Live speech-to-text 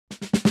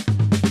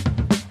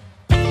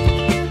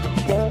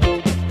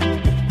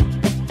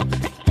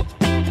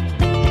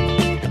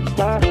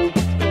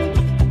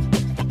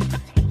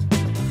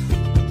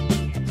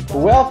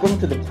Welcome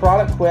to the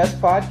Product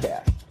Quest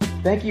podcast.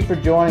 Thank you for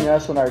joining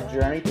us on our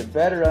journey to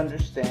better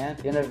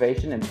understand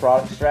innovation and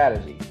product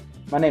strategy.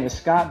 My name is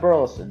Scott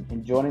Burleson,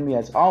 and joining me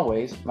as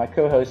always, my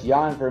co-hosts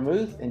Jan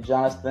Vermouth and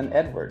Jonathan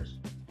Edwards.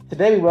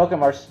 Today we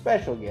welcome our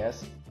special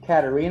guest,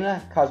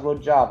 Katerina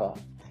Kozludzhova.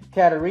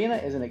 Katerina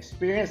is an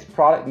experienced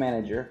product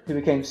manager who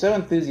became so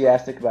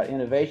enthusiastic about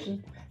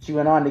innovation, she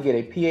went on to get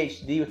a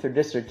PhD with her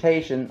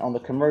dissertation on the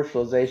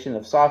commercialization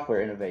of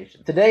software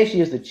innovation. Today,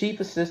 she is the Chief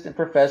Assistant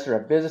Professor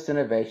of Business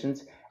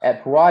Innovations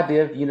at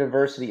Plovdiv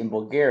University in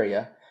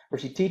Bulgaria, where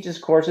she teaches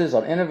courses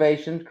on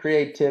innovation,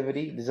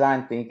 creativity,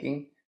 design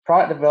thinking,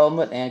 product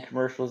development, and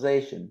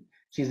commercialization.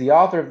 She's the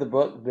author of the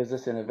book,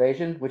 Business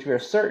Innovation, which we are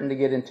certain to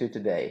get into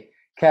today.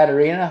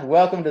 Katerina,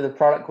 welcome to the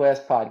Product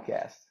Quest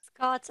podcast.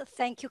 Scott,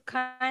 thank you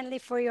kindly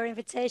for your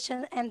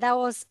invitation, and that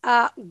was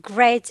a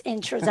great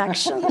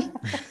introduction.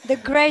 The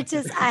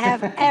greatest I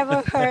have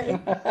ever heard.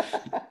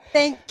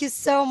 Thank you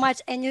so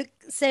much, and you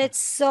said it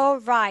so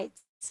right.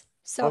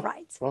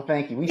 Right. Well,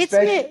 thank you. It's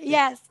me.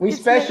 Yes. We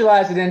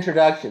specialize in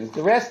introductions.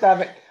 The rest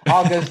of it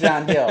all goes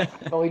downhill.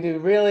 But we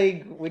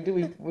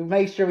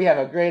make sure we have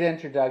a great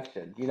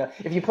introduction. You know,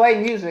 if you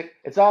play music,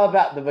 it's all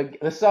about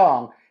the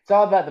song. It's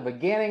all about the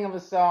beginning of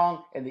a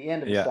song and the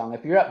end of the song.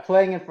 If you're up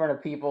playing in front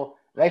of people,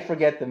 they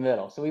forget the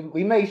middle. So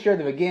we make sure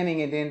the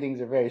beginning and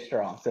endings are very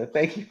strong. So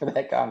thank you for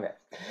that comment.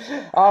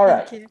 All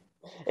right. Thank you.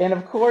 And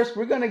of course,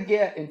 we're going to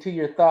get into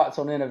your thoughts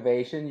on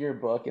innovation, your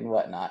book, and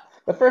whatnot.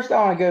 But first, I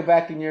want to go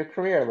back in your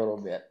career a little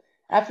bit.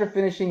 After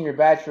finishing your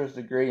bachelor's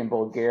degree in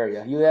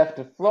Bulgaria, you left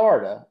to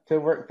Florida to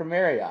work for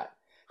Marriott.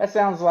 That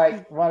sounds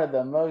like one of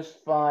the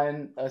most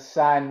fun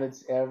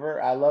assignments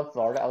ever. I love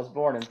Florida. I was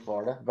born in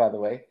Florida, by the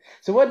way.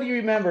 So what do you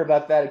remember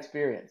about that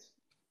experience?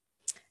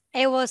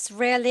 It was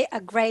really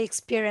a great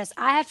experience.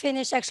 I have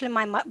finished, actually,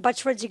 my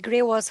bachelor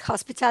degree was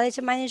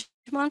hospitality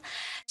management.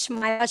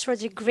 My bachelor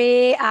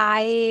degree,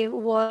 I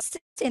was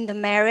in the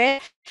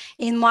Marriott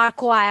in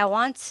Marco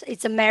Island.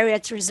 It's a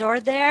Marriott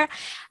resort there.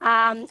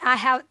 I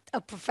have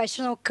a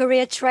professional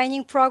career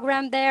training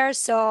program there.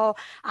 So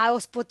I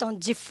was put on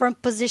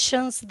different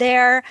positions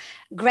there.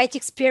 Great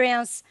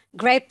experience,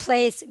 great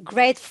place,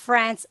 great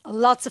friends,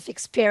 lots of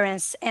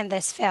experience in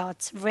this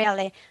field,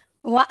 really.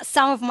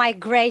 Some of my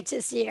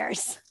greatest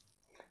years.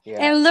 Yeah.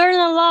 And learn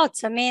a lot.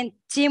 I mean,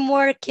 team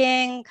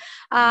working,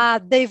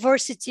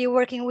 diversity,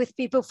 working with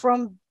people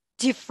from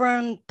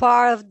different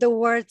part of the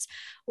world,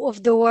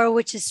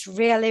 which is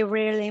really,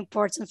 really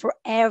important for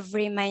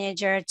every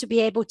manager to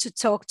be able to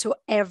talk to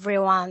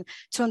everyone,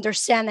 to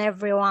understand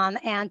everyone,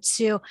 and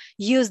to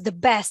use the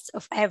best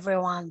of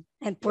everyone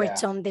and put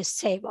it on this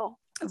table.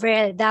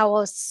 Really, that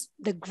was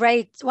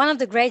one of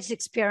the greatest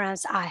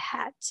experience I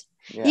had.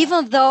 Yeah.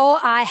 Even though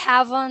I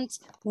haven't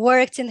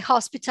worked in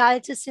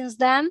hospitality since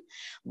then,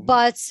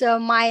 but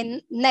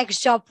my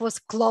next job was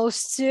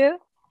close to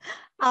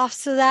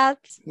after that.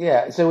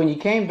 Yeah. So when you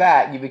came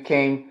back, you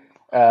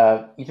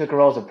took a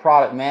role as a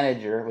product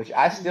manager, which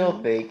I still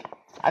think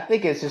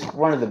it's just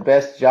one of the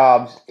best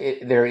jobs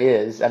there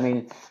is. I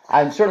mean,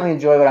 I certainly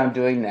enjoy what I'm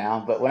doing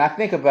now, but when I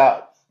think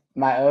about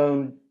my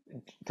own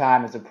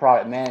time as a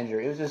product manager,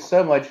 it was just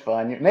so much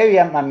fun. Maybe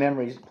my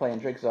memory's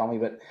playing tricks on me,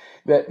 but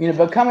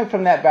coming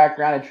from that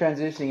background and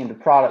transitioning into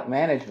product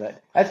management,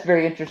 that's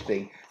very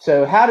interesting.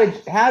 So how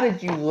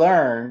did you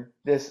learn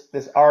this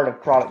art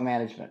of product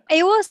management?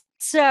 It was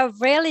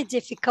really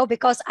difficult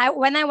because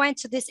when I went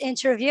to this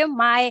interview,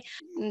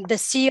 the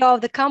CEO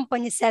of the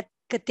company said,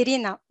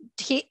 Katerina,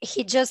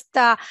 he just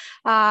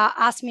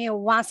asked me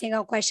one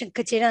single question,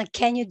 Katerina,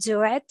 can you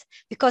do it?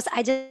 Because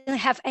I didn't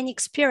have any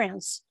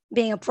experience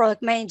being a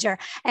product manager.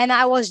 And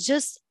I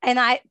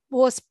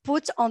was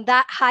put on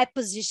that high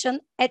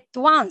position at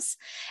once.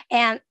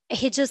 And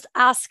he just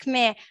asked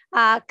me,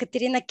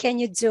 Katerina, can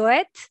you do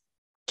it?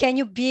 Can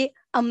you be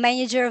a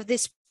manager of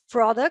this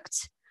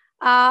product?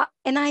 And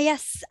I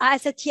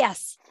said,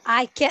 yes,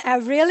 I can. I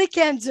really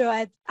can do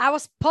it. I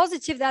was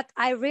positive that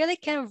I really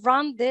can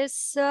run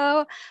this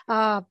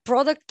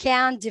product,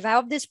 can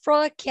develop this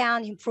product,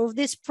 can improve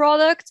this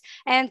product,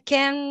 and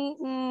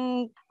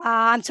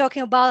I'm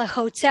talking about a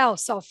hotel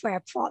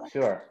software product.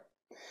 Sure.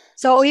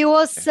 So it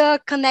was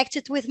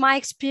connected with my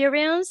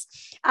experience.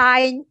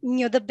 I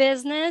knew the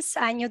business.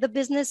 I knew the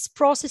business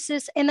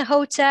processes in the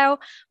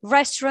hotel,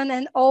 restaurant,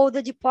 and all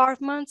the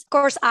departments. Of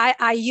course,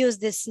 I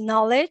used this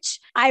knowledge.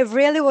 I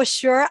really was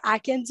sure I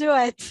can do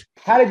it.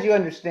 How did you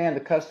understand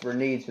the customer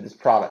needs for this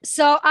product?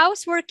 So I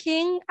was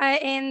working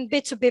in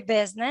B2B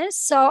business.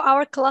 So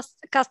our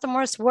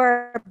customers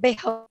were big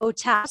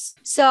hotels.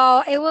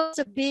 So it was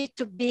a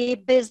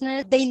B2B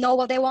business. They know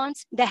what they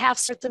want. They have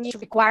certain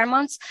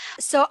requirements.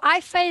 So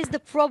I faced the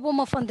problem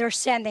of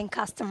understanding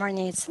customer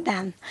needs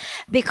then,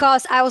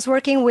 because I was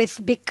working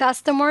with big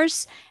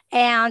customers.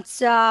 And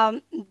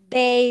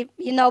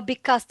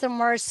big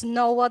customers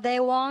know what they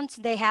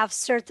want. They have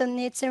certain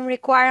needs and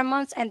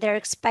requirements, and they're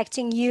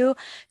expecting you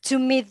to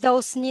meet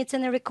those needs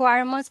and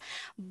requirements.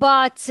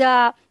 But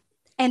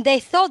and they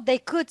thought they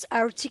could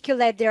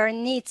articulate their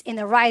needs in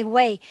the right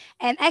way.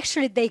 And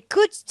actually, they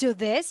could do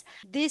this.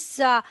 These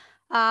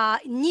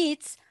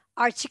needs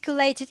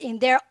articulated in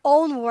their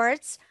own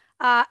words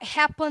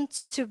happened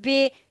to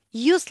be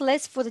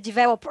useless for the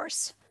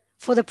developers,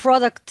 for the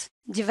product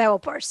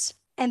developers.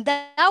 And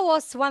that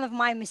was one of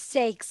my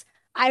mistakes.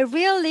 I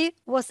really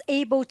was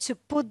able to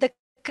put the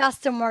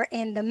customer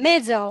in the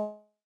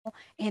middle,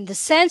 in the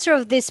center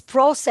of this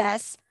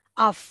process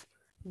of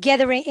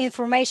gathering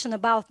information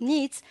about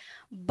needs,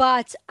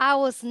 but I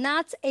was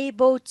not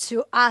able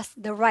to ask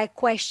the right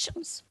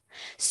questions.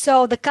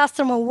 So the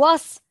customer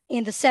was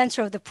in the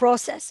center of the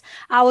process.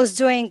 I was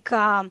doing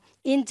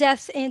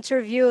in-depth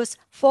interviews,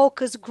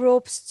 focus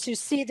groups to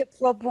see the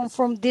problem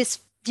from these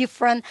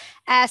different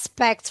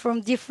aspects,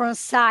 from different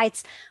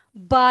sides.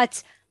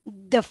 But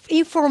the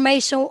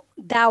information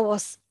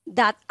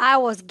that I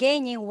was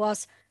gaining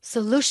was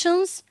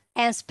solutions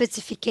and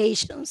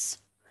specifications,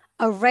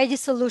 already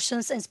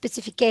solutions and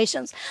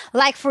specifications.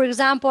 Like, for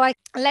example,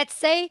 let's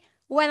say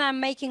when I'm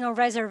making a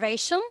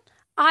reservation,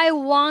 I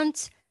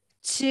want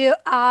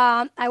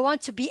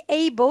to be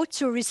able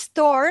to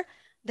restore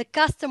the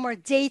customer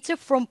data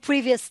from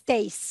previous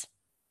stays.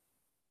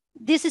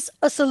 This is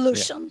a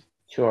solution. Yeah.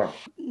 Sure.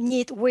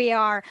 We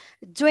are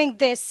doing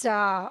this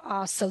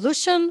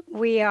solution.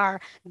 We are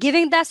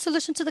giving that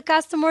solution to the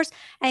customers,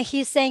 and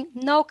he's saying,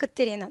 "No,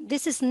 Katerina,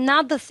 this is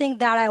not the thing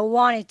that I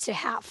wanted to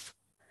have."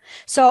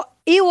 So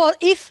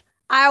if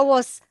I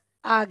was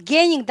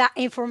gaining that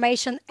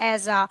information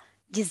as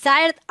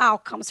desired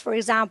outcomes, for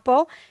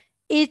example,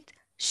 it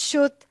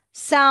should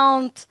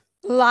sound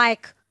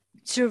like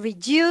to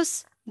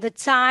reduce the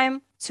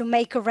time to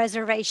make a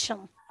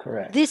reservation.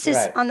 Correct. This is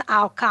an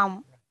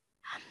outcome.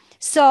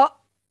 So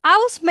I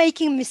was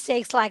making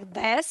mistakes like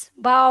this,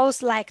 but I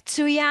was like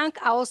too young.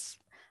 I was,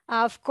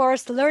 of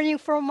course, learning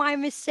from my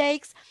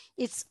mistakes.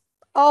 It's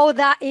all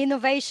that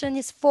innovation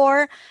is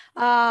for,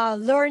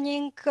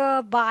 learning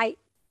by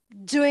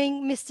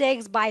doing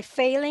mistakes, by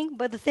failing.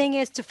 But the thing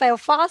is to fail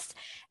fast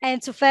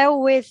and to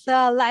fail with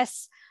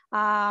less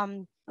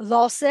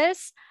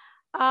losses.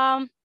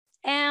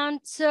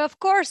 And of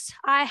course,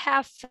 I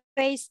have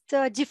faced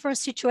a different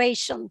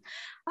situation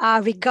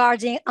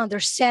regarding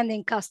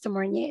understanding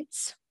customer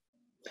needs.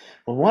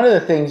 Well, one of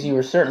the things you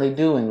were certainly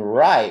doing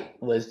right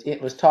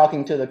was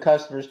talking to the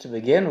customers to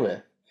begin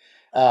with.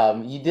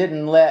 You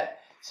didn't let,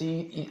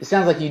 it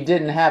sounds like you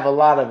didn't have a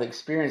lot of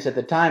experience at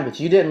the time, but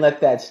you didn't let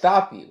that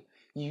stop you.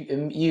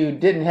 You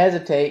didn't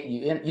hesitate.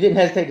 You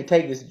didn't hesitate to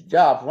take this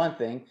job, for one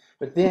thing,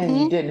 but then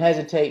you didn't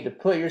hesitate to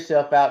put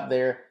yourself out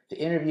there to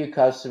interview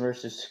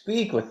customers, to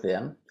speak with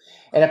them.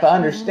 And if I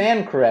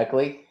understand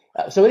correctly,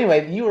 so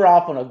anyway, you were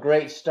off on a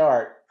great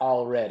start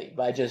already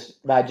by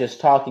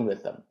just talking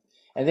with them.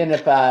 And then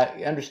if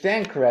I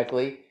understand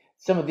correctly,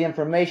 some of the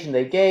information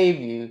they gave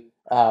you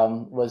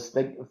was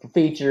the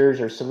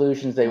features or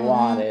solutions they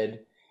wanted.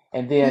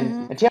 And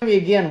then and tell me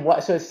again,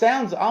 so it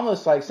sounds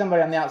almost like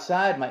somebody on the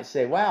outside might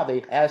say, wow,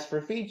 they asked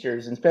for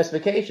features and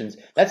specifications.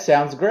 That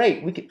sounds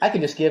great. I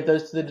can just give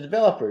those to the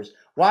developers.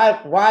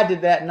 Why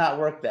did that not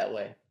work that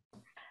way?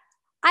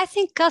 I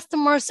think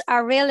customers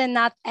are really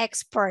not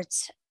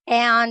experts.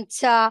 And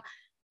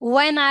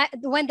when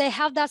they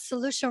have that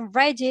solution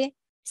ready,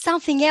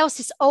 something else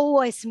is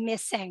always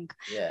missing.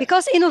 Yes.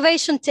 Because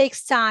innovation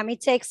takes time.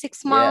 It takes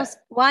 6 months,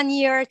 1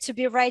 year to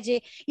be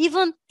ready.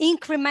 Even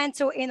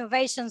incremental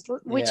innovations,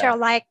 which are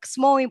like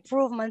small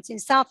improvements in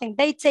something,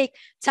 they take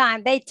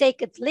time. They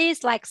take at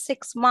least like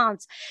 6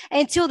 months.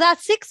 Until that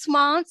 6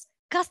 months,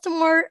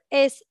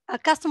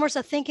 customers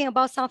are thinking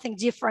about something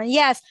different.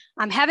 Yes,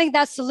 I'm having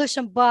that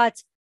solution,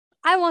 but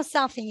I want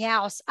something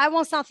else. I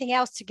want something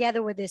else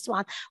together with this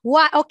one.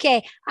 Why?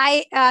 Okay,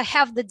 I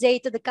have the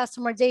data, the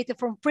customer data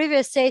from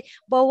previous state,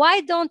 but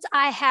why don't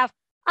I have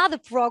other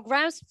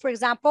programs, for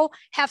example,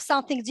 have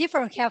something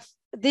different, have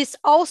this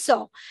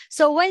also?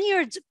 So when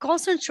you're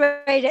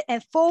concentrated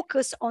and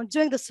focused on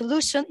doing the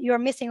solution, you're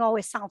missing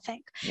always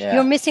something. Yeah.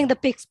 You're missing the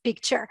big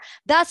picture.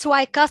 That's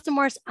why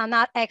customers are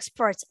not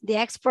experts. The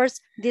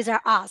experts, these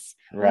are us.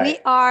 Right. We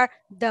are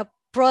the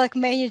product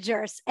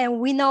managers, and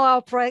we know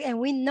our product, and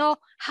we know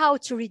how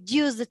to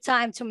reduce the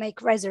time to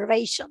make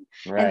reservation.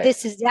 Right. And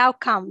this is the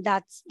outcome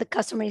that the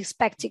customer is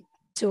expecting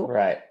to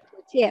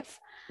achieve.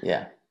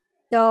 Yeah.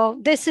 So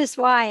this is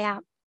why.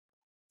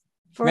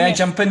 May I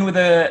jump in with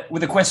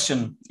a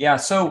question? Yeah.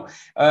 So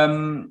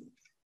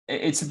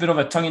it's a bit of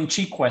a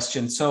tongue-in-cheek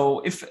question.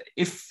 So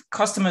if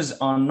customers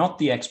are not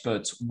the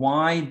experts,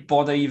 why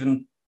bother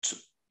even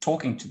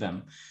talking to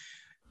them?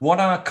 What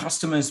are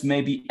customers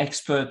maybe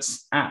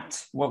experts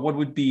at? What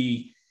would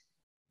be,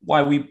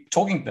 why are we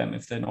talking to them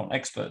if they're not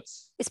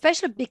experts?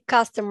 Especially big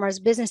customers,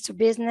 business to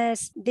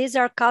business. These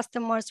are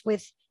customers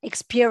with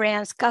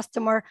experience,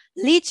 customer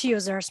lead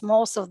users,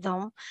 most of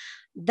them,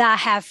 that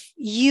have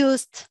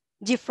used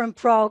different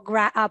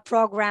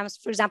programs,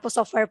 for example,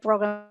 software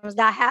programs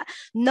that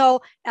know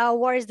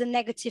what is the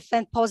negative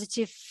and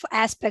positive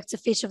aspects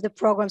of each of the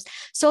programs.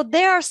 So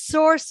they are a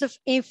source of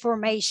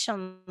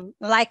information,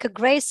 like a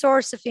great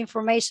source of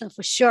information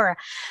for sure.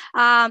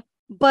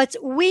 But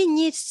we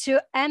need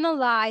to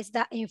analyze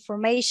that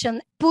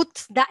information,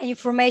 put that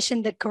information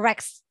in the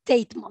correct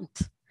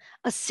statement,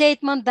 a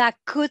statement that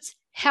could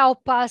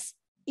help us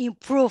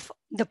improve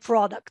the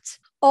product.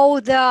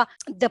 All the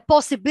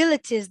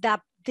possibilities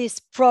that this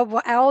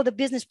problem, all the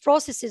business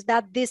processes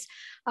that this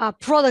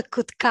product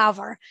could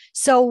cover.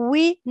 So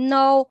we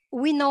know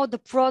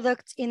the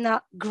product in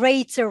a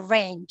greater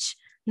range,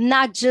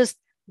 not just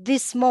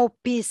this small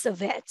piece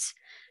of it.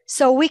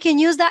 So we can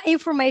use that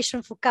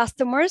information for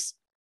customers,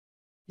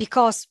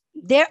 because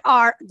there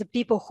are the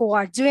people who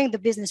are doing the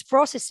business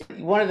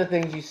processing. One of the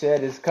things you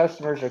said is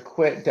customers are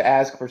quick to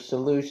ask for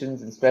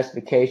solutions and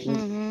specifications.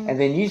 And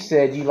then you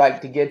said you like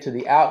to get to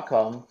the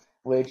outcome,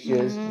 which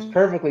is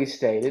perfectly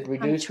stated.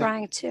 Reduce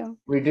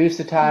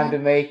the time to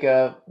make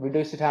a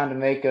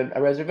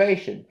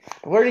reservation.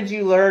 Where did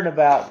you learn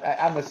about?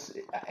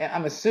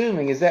 I'm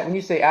assuming, is that when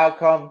you say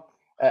outcome,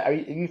 are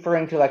you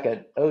referring to like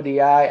an ODI,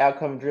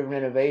 outcome driven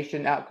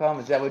innovation outcome?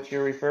 Is that what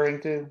you're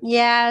referring to?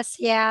 Yes.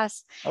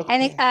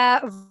 Okay.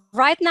 And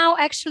right now,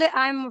 actually,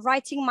 I'm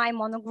writing my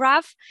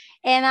monograph,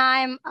 and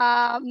I'm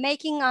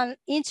making an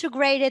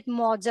integrated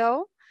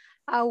model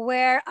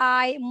where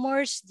I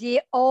merge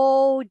the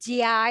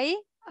ODI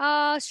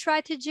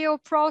strategy or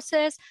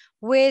process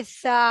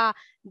with the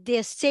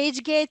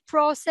stage gate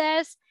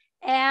process,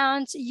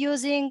 and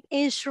using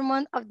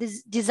instrument of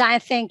this design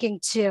thinking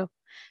too.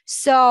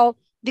 So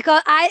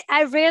because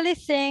I really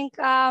think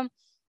the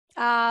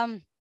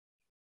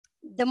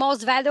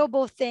most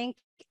valuable thing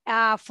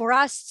for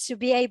us to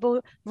be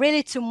able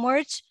really to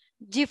merge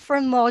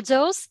different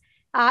models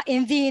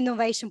in the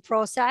innovation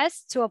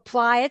process, to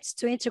apply it,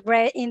 to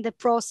integrate in the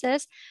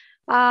process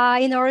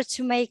in order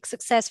to make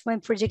successful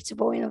and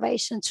predictable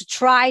innovation, to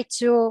try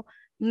to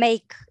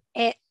make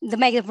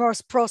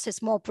the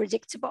process more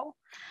predictable.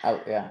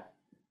 Oh, yeah.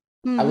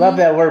 I love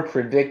that word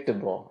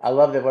predictable.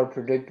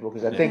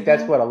 Because I think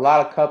that's what a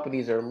lot of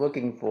companies are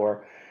looking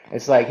for.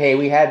 It's like, hey,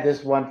 we had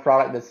this one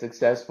product that's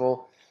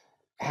successful.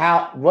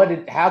 How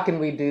can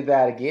we do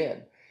that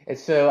again? And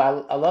so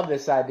I love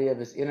this idea of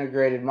this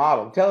integrated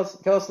model. Tell us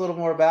a little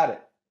more about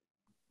it.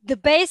 The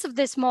base of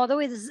this model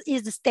is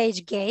the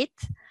stage gate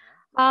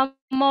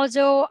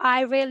model.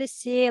 I really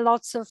see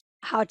lots of,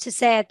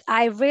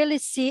 I really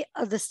see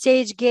the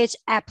stage gate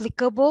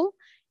applicable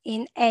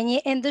in any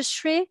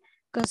industry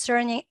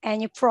concerning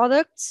any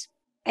products,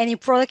 any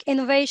product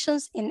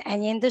innovations in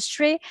any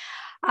industry.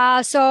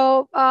 And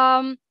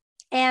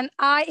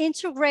I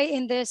integrate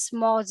in this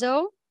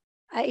model,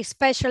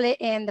 especially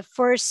in the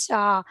first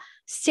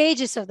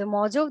stages of the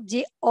model,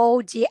 the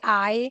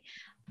ODI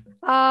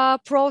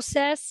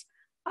process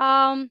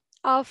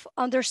of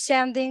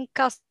understanding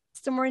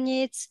customer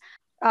needs,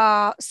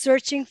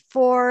 searching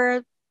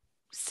for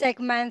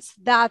segments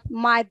that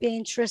might be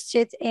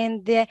interested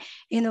in the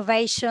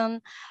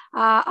innovation,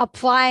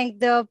 applying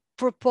the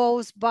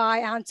proposed by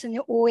Anthony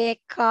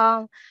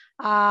Uick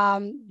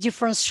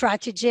different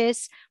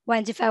strategies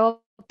when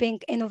developing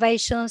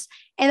innovations,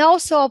 and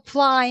also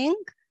applying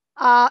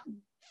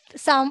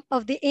some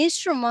of the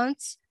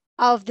instruments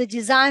of the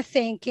design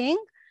thinking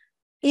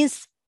in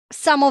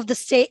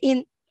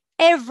in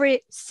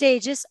every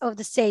stages of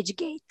the stage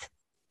gate.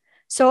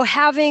 So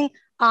having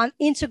an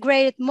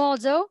integrated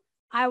model,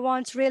 I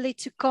want really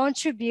to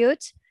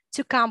contribute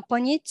to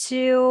company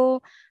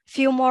to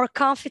feel more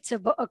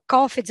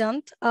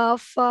confident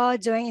of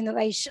doing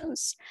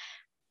innovations.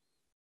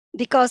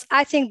 Because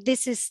I think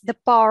this is the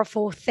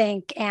powerful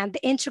thing, and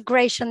the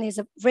integration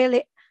is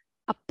really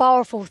a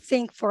powerful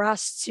thing for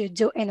us to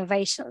do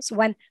innovations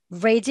when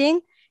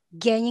reading,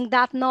 gaining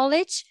that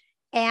knowledge,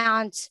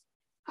 and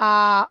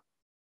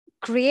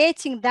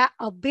creating that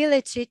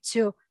ability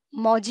to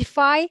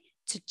modify,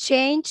 to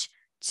change,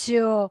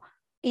 to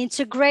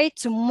integrate,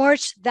 to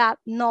merge that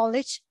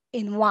knowledge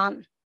in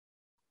one,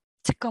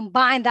 to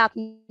combine that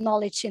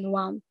knowledge in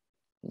one.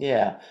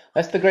 Yeah,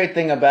 that's the great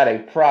thing about a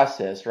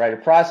process, right? A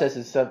process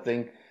is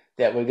something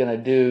that we're going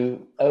to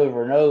do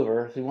over and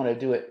over. If we want to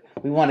do it,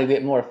 we want to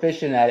get more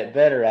efficient at it,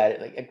 better at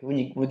it. Like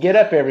when we get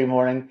up every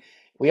morning,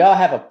 we all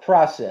have a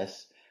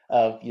process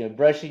of,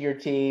 brushing your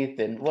teeth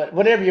and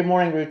whatever your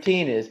morning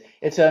routine is.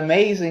 It's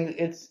amazing.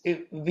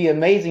 It would be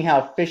amazing how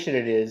efficient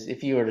it is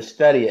if you were to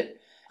study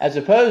it, as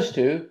opposed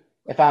to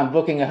if I'm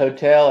booking a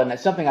hotel, and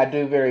that's something I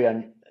do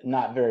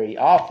not very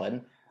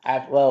often.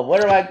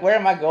 Where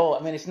am I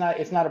going? I mean, it's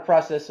not a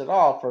process at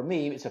all for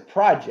me. It's a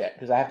project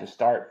because I have to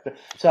start.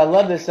 So I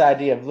love this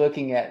idea of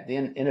looking at the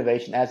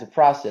innovation as a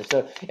process.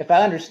 So if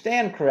I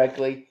understand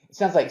correctly, it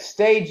sounds like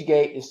stage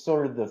gate is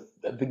sort of the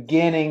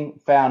beginning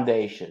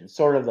foundation,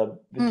 sort of the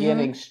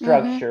beginning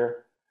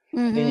structure.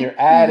 Then you're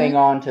adding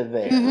on to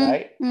there,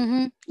 right?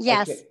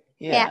 Yes. Okay.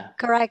 Yeah,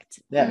 correct.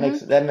 That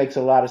makes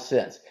a lot of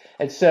sense.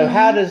 And so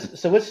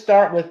let's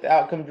start with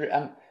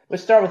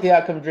Let's start with the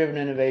outcome-driven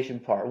innovation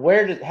part.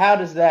 How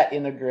does that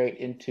integrate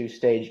into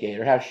StageGate,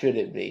 or how should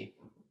it be?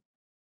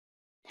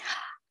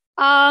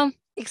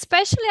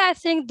 Especially, I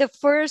think the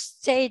first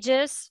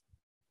stages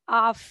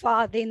of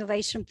the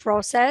innovation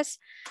process,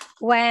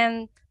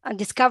 when a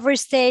discovery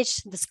stage,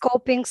 the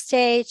scoping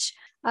stage,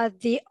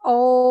 the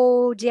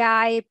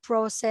ODI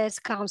process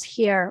comes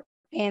here.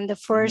 in the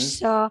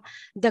first,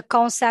 the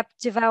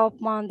concept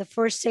development, the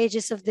first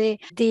stages of the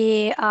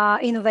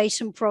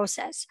innovation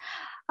process.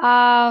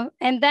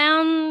 And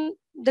then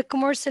the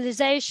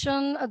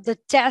commercialization, the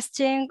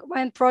testing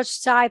and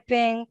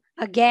prototyping,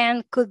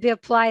 again, could be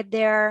applied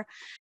there.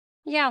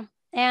 Yeah.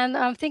 And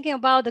I'm thinking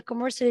about the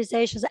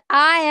commercializations.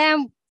 I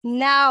am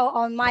now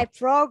on my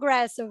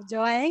progress of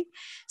doing.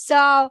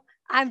 So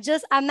I'm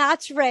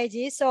not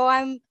ready. So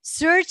I'm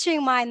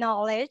searching my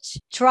knowledge,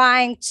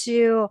 trying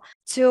to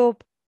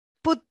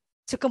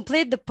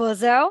complete the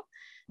puzzle.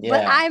 Yeah.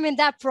 But I'm in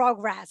that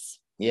progress.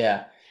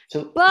 Yeah.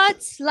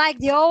 But like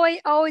the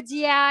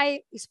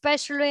ODI,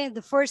 especially in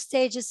the first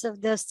stages of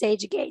the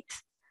stage gate,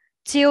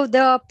 till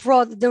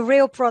the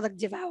real product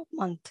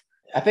development.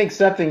 I think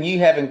something you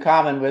have in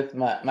common with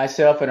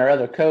myself and our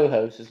other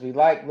co-hosts is we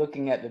like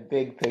looking at the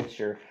big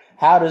picture.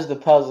 How does the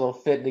puzzle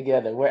fit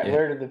together?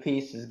 Where do the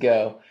pieces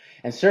go?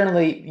 And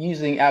certainly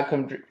using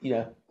outcome,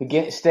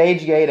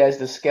 stage gate as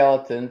the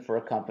skeleton for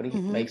a company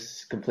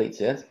makes complete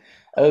sense.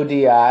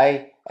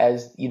 ODI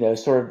as,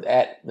 sort of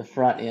at the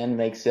front end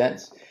makes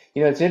sense.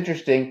 It's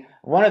interesting.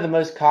 One of the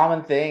most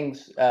common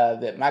things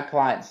that my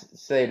clients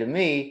say to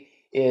me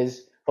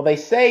is, well, they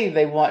say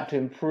they want to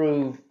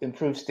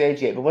improve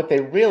stage gate, but what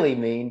they really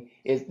mean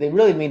is they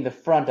really mean the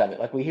front of it.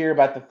 Like we hear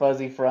about the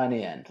fuzzy front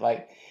end.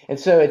 And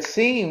so it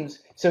seems,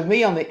 so me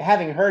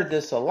having heard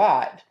this a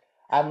lot,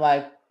 I'm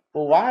like,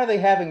 well, why are they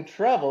having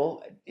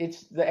trouble?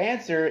 It's the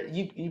answer,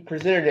 you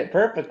presented it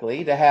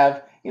perfectly, to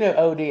have,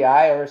 ODI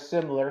or a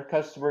similar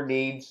customer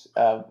needs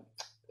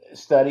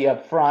study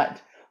up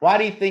front. Why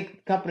do you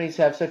think companies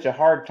have such a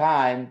hard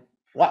time?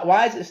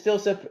 Why is it still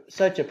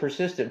such a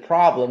persistent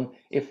problem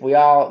if we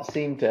all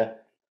seem to,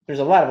 there's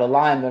a lot of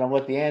alignment on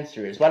what the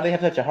answer is? Why do they have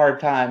such a hard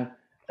time,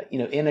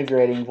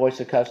 integrating voice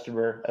of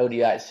customer,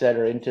 ODI, et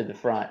cetera, into the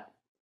front?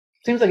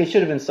 Seems like it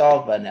should have been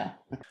solved by now.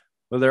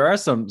 Well, there are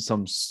some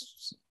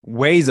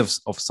ways of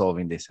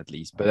solving this at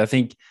least, but I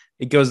think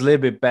it goes a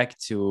little bit back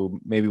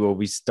to maybe what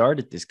we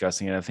started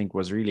discussing, and I think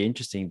was really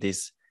interesting.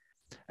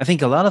 I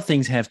think a lot of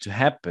things have to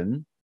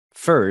happen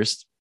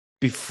first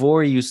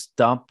before you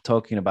stop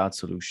talking about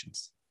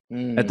solutions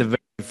at the very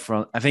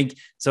front. I think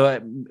so.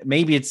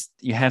 Maybe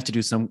you have to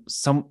do some.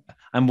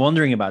 I'm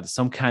wondering about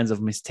some kinds of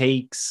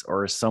mistakes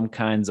or some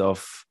kinds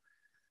of,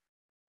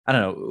 I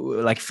don't know,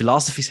 like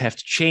philosophies have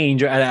to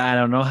change. Or I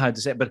don't know how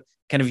to say it, but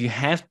kind of you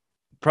have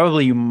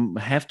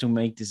to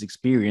make this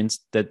experience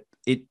that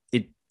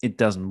it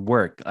doesn't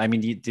work. I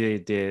mean,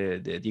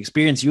 the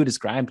experience you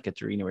described,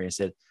 Katerina, where you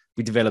said,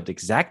 we developed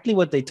exactly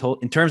what they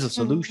told in terms of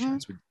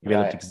solutions. We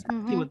developed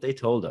exactly what they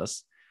told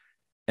us,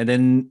 and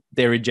then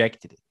they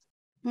rejected it.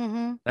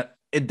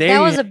 That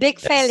was a big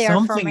failure.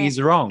 Something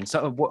is wrong.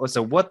 So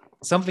what?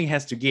 Something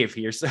has to give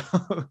here. So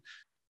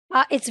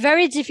it's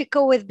very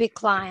difficult with big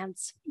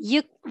clients.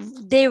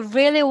 They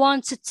really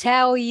want to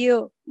tell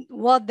you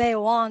what they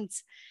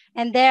want,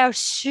 and they are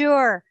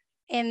sure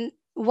in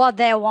what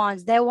they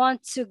want. They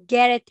want to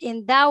get it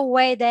in that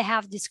way they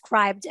have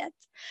described it.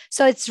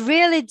 So it's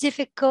really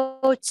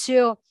difficult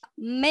to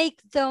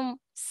make them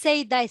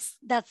say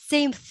that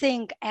same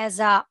thing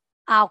as an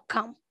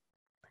outcome.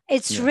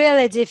 It's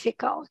really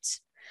difficult.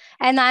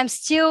 And I'm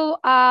still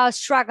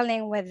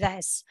struggling with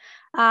this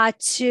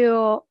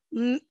to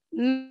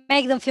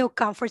make them feel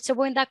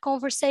comfortable in that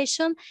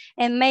conversation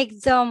and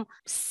make them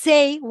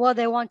say what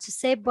they want to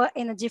say, but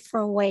in a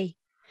different way.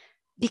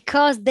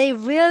 Because they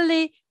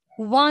really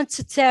want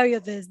to tell you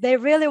this. They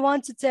really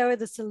want to tell you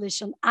the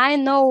solution. I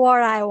know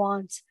what I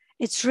want.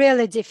 It's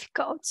really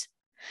difficult.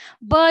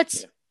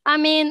 But I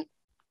mean,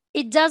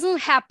 it doesn't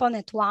happen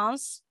at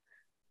once.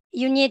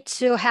 You need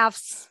to have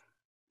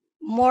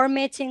more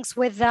meetings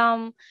with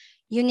them.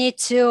 You need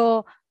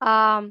to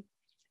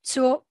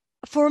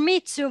for me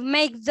to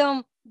make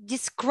them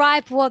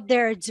describe what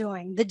they're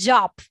doing, the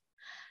job.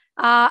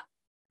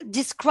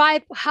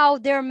 Describe how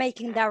they're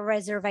making that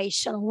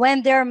reservation,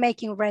 when they're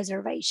making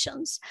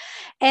reservations,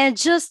 and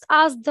just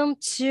ask them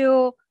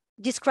to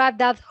describe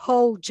that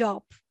whole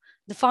job,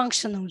 the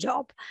functional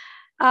job,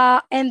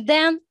 and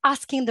then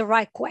asking the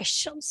right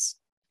questions.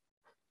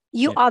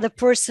 You are the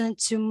person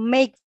to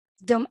make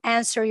them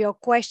answer your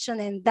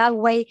question, and that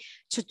way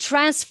to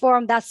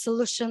transform that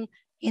solution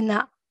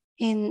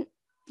in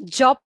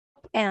job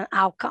and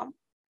outcome.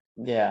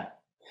 Yeah.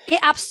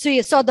 It's up to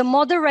you. So the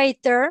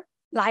moderator,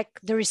 like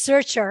the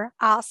researcher,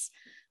 us,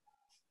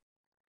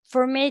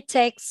 for me,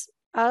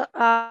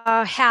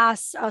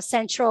 has a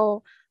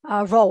central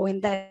role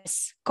in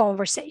this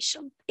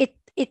conversation.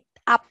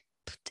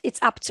 It's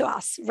up to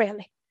us,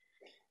 really.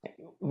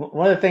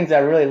 One of the things I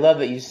really love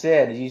that you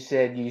said is you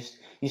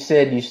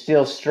said you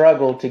still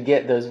struggle to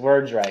get those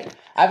words right.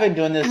 I've been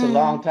doing this a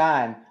long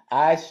time.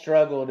 I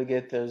struggle to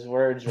get those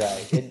words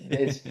right.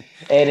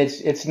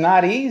 It's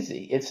not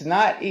easy. It's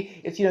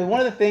one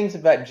of the things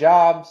about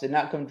jobs and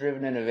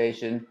outcome-driven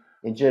innovation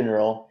in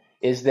general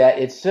is that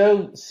it's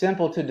so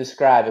simple to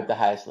describe at the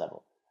highest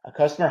level. A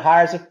customer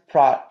hires a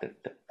product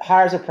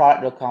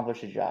to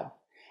accomplish a job,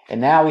 And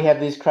now we have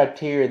these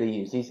criteria they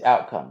use, these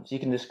outcomes. You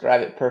can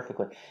describe it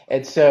perfectly.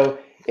 And so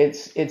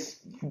it's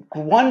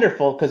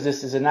wonderful because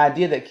this is an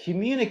idea that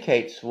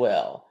communicates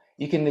well.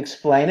 You can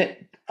explain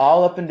it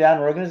all up and down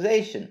an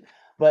organization,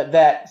 but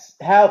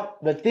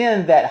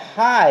then that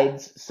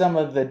hides some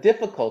of the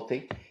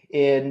difficulty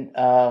in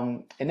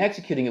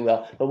executing it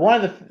well. But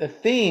one of the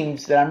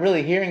themes that I'm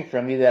really hearing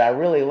from you that I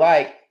really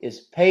like is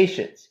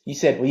patience. You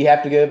said, well, you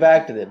have to go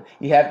back to them.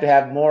 You have to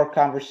have more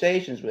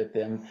conversations with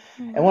them.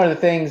 Mm-hmm. And one of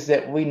the things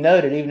that we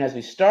noted even as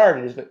we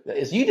started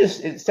is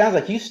it sounds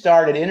like you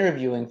started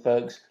interviewing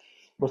folks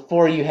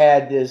before you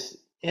had this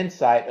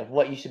insight of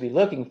what you should be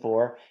looking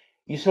for.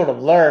 You sort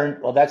of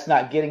learned, well, that's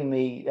not getting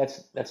me,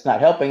 that's not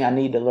helping. I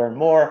need to learn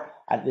more.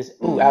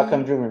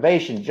 Outcome-driven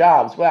innovation,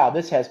 jobs. Wow,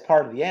 this has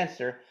part of the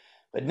answer.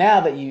 But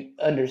now that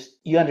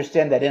you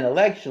understand that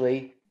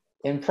intellectually,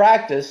 in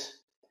practice,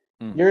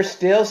 you're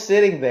still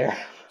sitting there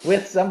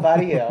with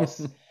somebody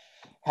else,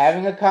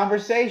 having a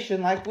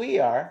conversation like we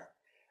are,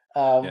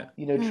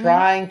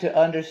 trying to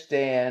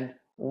understand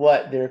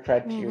what their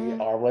criteria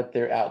are, what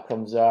their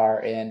outcomes are,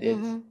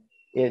 and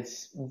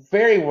it's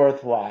very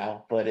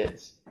worthwhile. But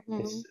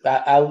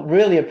I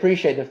really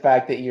appreciate the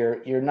fact that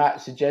you're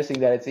not suggesting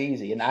that it's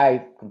easy, and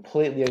I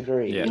completely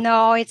agree. Yeah.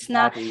 No, it's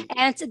not.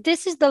 And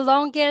this is the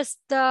longest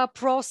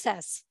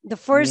process. The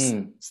first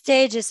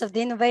stages of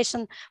the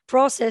innovation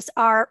process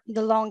are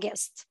the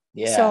longest.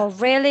 Yeah. So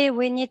really,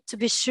 we need to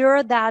be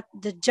sure that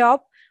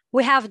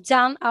we have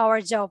done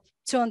our job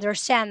to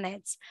understand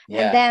it,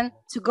 and then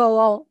to go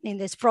on in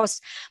this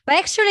process. But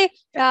actually,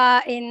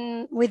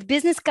 with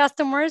business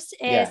customers,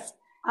 it's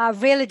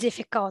really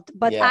difficult.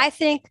 But I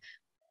think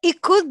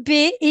it could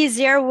be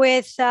easier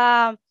with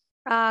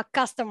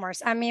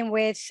customers. I mean,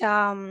 with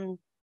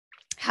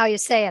how you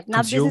say it,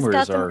 not consumers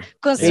business customers,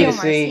 consumers.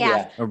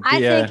 I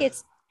think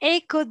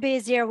it could be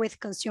easier with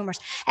consumers.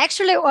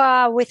 Actually,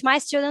 with my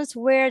students,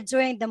 we're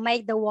doing the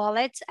Make the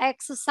Wallet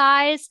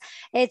exercise.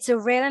 It's a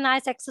really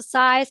nice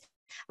exercise.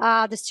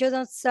 The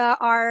students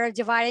are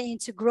divided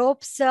into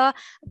groups,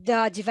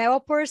 the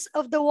developers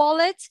of the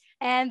wallet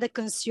and the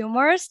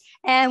consumers.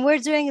 And we're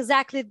doing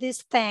exactly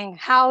this thing,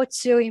 how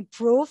to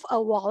improve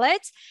a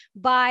wallet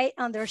by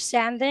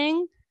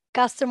understanding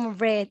customer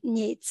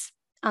needs,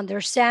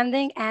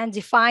 understanding and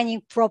defining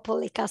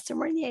properly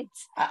customer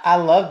needs. I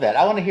love that.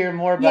 I want to hear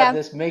more about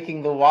this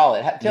Making the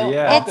Wallet.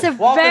 It's a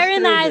very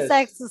nice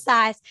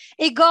exercise.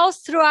 It goes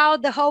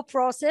throughout the whole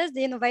process,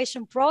 the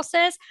innovation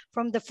process,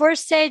 from the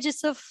first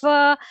stages of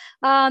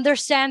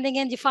understanding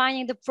and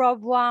defining the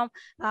problem,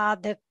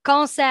 the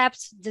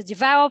concepts, the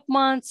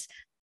developments.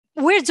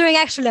 We're doing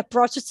actually a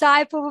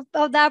prototype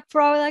of that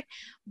product,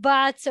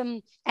 but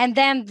and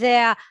then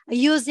they're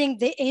using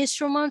the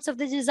instruments of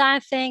the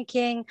design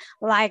thinking,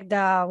 like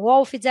the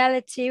low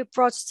fidelity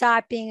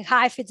prototyping,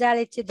 high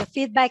fidelity, the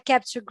feedback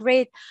capture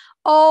grid,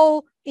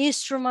 all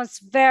instruments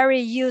very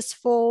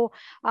useful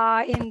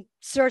in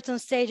certain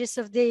stages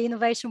of the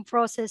innovation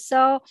process.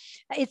 So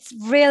it's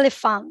really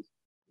fun.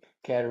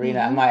 Katerina,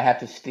 I might have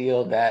to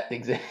steal that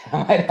example.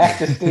 I might have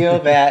to steal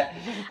that.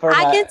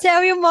 I can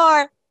tell you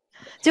more.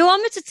 Do you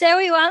want me to tell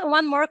you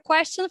one more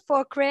question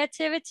for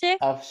creativity?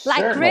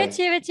 Like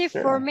creativity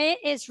for me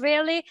is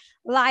really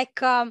like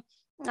a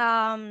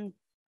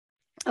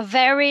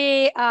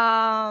very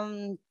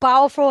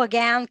powerful,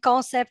 again,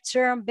 concept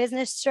term,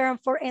 business term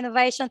for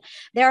innovation.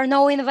 There are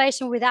no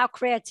innovation without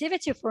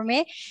creativity for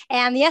me.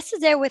 And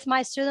yesterday with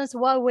my students,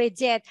 what we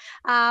did,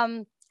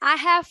 I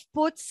have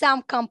put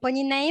some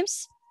company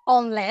names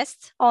on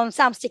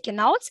some sticky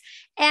notes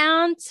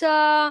and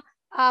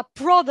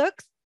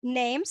product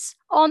names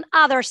on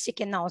other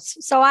sticky notes.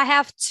 So I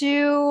have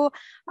two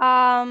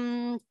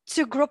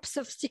groups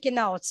of sticky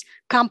notes,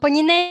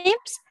 company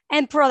names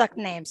and product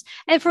names.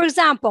 And for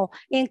example,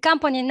 in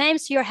company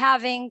names, you're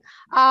having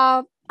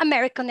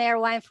American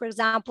Airlines, for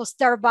example,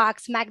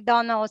 Starbucks,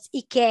 McDonald's,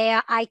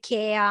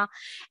 IKEA.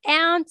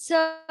 And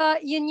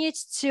you need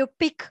to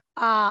pick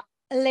a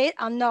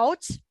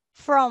note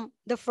from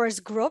the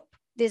first group.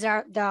 These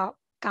are the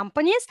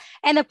companies,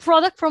 and a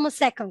product from a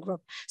second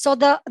group. So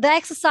the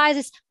exercise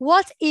is,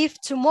 what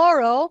if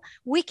tomorrow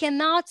we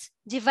cannot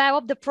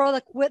develop the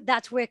product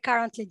that we're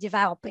currently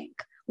developing?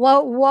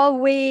 What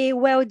we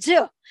will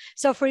do?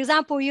 So for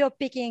example, you're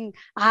picking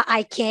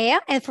IKEA,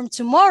 and from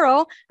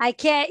tomorrow,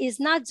 IKEA is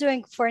not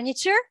doing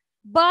furniture,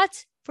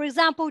 but for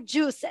example,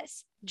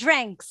 juices,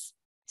 drinks.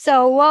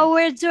 So what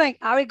we're doing,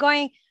 are we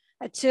going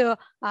to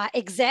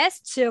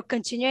exist, to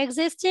continue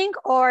existing,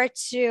 or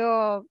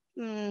to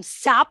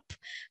stop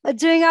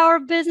doing our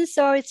business?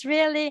 So it's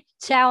really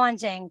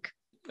challenging.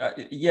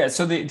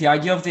 So the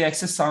idea of the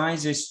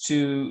exercise is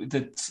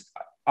that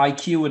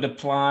IQ would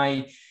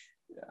apply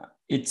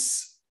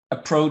its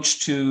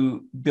approach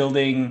to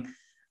building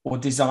or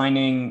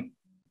designing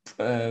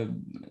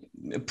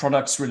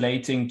products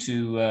relating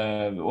to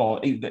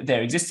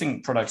their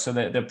existing products. So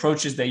the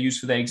approaches they use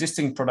for their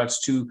existing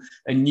products to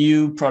a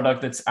new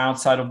product that's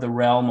outside of the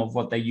realm of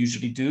what they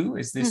usually do.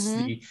 Is this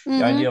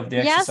the idea of the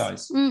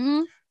exercise?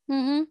 Yes.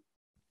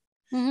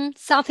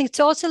 Something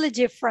totally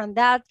different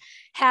that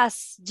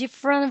has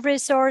different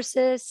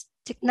resources,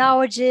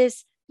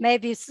 technologies.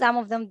 Maybe some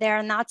of them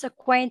they're not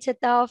acquainted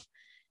of,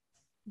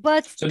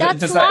 but so that's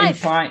does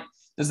life.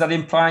 Does that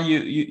imply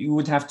you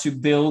would have to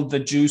build the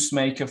juice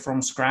maker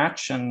from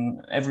scratch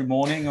and every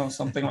morning or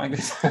something like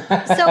this?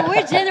 So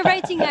we're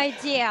generating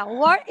idea.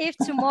 What if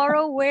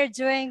tomorrow we're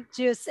doing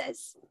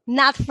juices,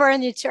 not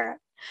furniture?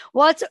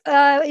 What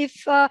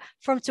if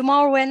from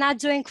tomorrow we're not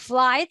doing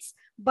flights,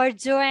 but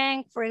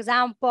doing, for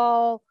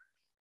example,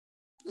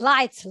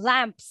 lights,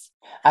 lamps?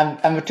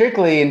 I'm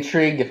particularly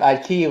intrigued if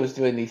IKEA was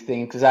doing these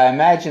things, because I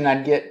imagine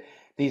I'd get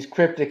these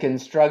cryptic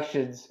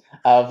instructions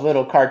of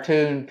little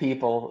cartoon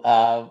people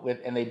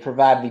and they'd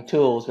provide me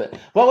tools. But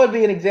what would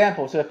be an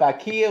example? So if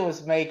IKEA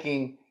was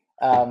making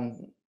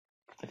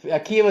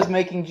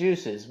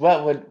juices,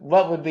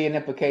 what would be an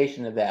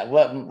implication of that?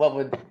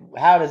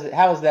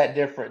 How is that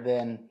different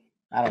than,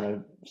 I don't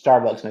know,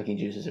 Starbucks making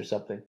juices or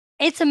something?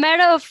 It's a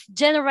matter of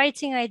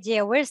generating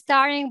idea. We're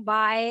starting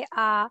by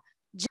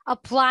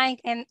applying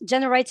and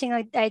generating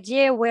an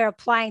idea. We're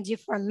applying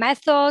different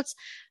methods.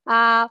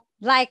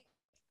 Like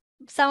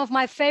some of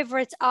my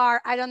favorites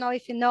are, I don't know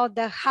if you know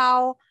the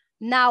how,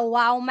 now,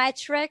 wow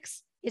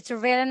metrics. It's a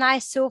really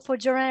nice tool for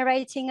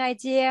generating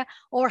idea.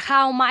 Or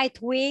how might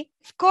we?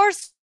 Of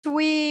course,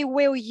 we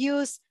will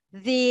use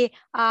the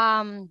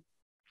brand.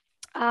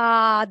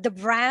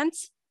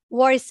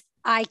 What is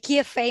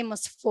IKEA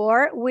famous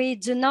for? We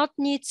do not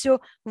need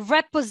to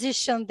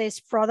reposition this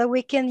product.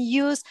 We can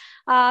use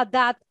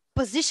that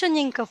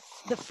positioning of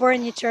the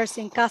furnitures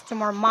in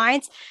customer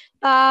minds,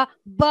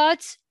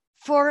 but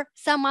for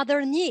some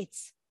other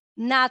needs,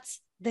 not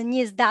the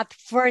needs that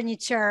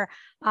furniture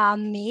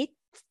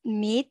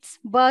meets,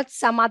 but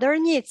some other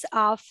needs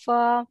of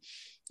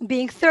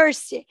being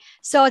thirsty.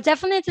 So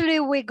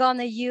definitely we're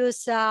gonna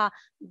use the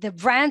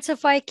brands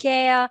of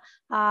IKEA,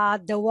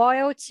 the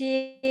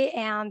loyalty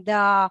and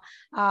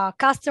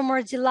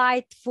customer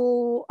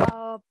delightful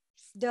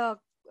the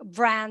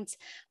brand,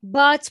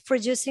 but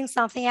producing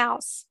something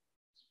else.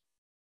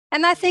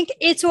 And I think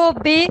it will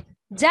be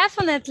a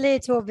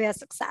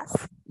success.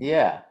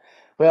 Yeah.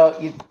 Well,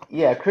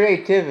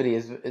 creativity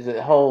is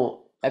a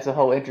whole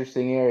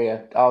interesting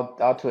area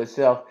all to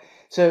itself.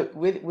 So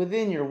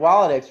within your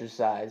wallet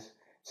exercise,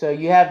 so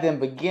you have them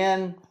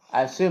begin,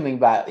 I'm assuming,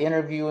 by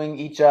interviewing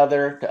each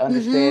other to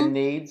understand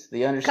needs.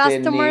 They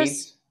understand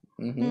customers. needs,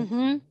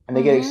 and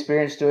they get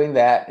experience doing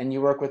that. And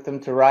you work with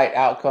them to write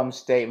outcome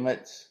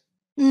statements.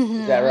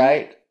 Is that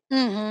right?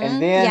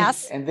 And then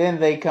yes. And then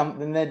they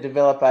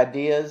develop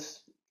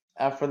ideas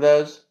for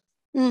those.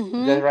 Is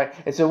that right?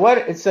 And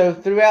so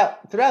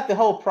throughout the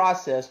whole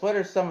process, what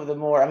are some of the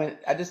more? I mean,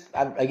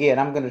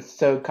 I'm going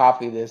to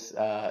copy this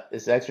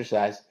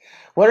exercise.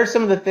 What are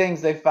some of the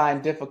things they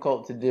find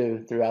difficult to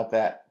do throughout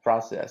that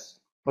process?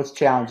 What's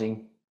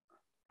challenging?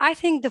 I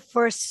think the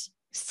first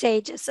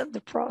stages of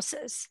the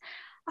process,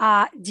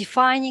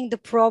 defining the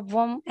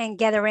problem and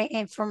gathering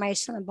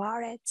information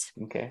about it.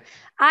 Okay.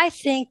 I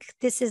think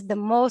this is the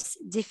most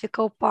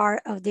difficult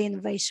part of the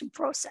innovation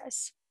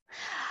process.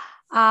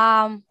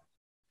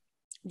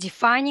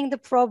 Defining the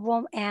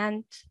problem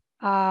and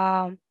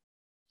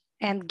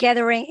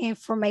gathering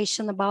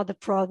information about the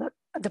problem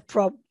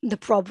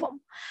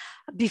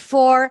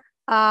before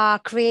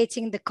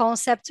creating the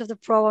concept of the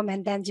problem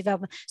and then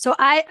development. So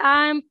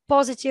I'm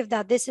positive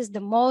that this is the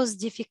most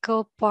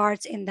difficult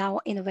part in the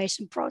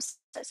innovation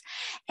process.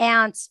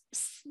 And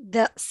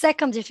the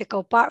second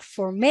difficult part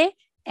for me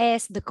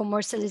is the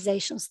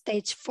commercialization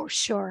stage, for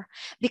sure,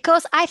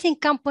 because I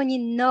think company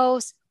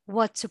knows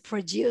what to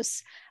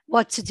produce,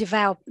 what to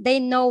develop. They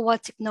know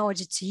what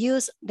technology to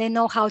use. They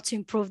know how to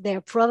improve their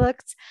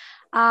products.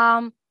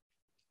 But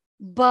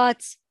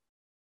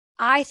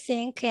I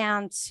think,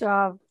 and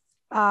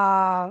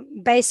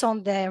based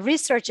on the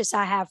researches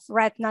I have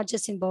read, not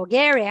just in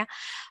Bulgaria,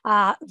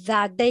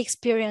 that they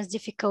experience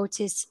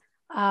difficulties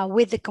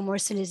with the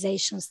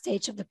commercialization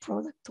stage of the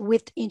product,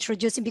 with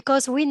introducing,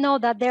 because we know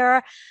that there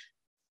are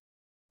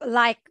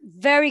like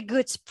very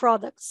good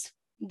products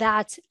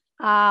that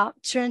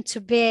turn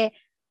to be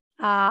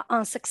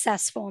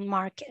unsuccessful on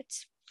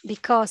market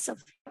because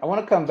of. I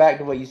want to come back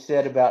to what you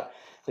said about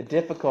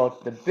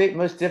the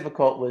most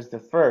difficult was the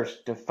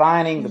first,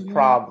 defining the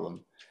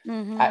problem.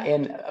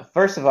 And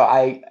first of all,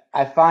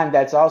 I find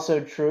that's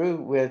also true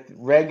with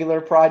regular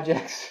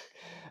projects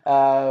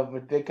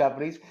with big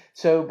companies.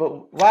 So,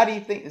 but why do you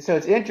think? So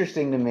it's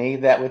interesting to me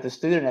that with the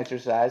student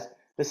exercise,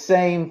 the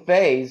same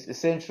phase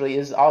essentially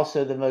is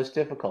also the most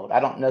difficult. I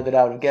don't know that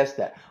I would have guessed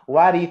that.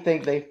 Why do you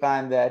think they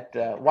find that?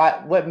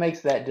 What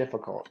makes that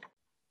difficult?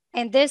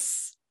 And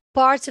this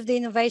part of the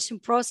innovation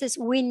process,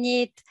 we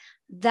need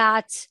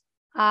that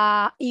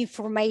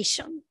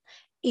information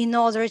in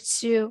order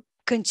to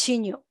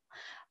continue.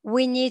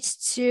 We need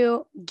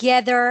to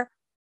gather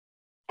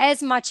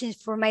as much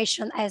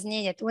information as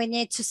needed. We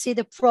need to see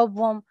the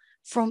problem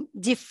from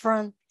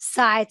different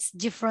sides,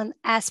 different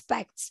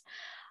aspects.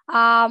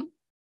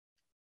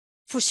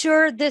 For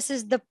sure, this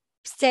is the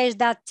stage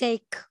that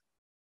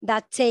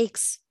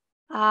takes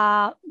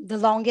the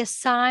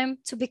longest time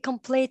to be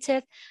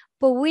completed,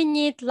 but we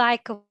need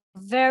like a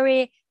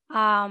very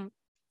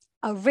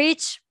a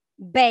rich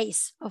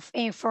base of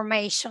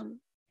information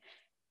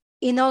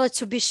in order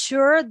to be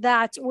sure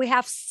that we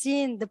have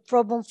seen the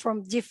problem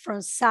from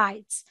different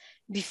sides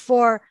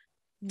before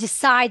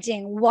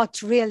deciding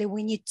what really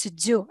we need to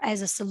do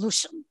as a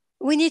solution.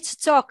 We need to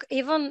talk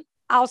even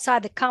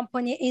outside the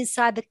company,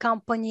 inside the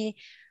company.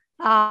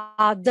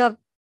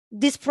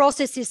 This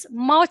process is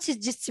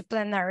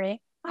multidisciplinary,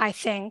 I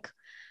think.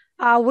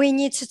 We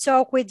need to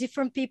talk with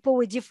different people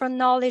with different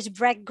knowledge,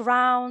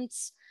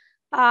 backgrounds,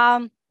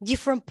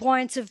 different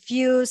points of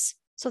views.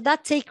 So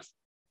that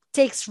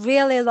takes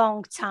really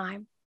long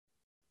time.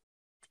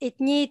 It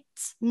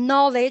needs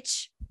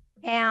knowledge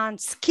and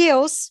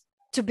skills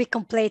to be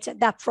completed,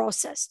 that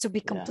process to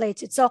be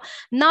completed. So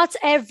not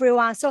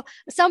everyone. So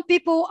some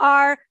people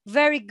are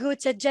very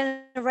good at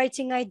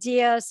generating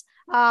ideas.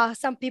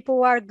 Some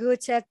people are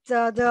good at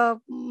the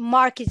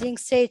marketing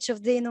stage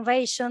of the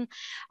innovation.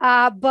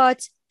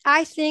 But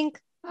I think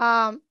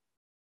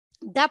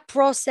that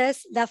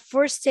process, that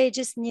first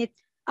stages need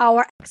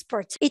our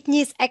experts. It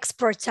needs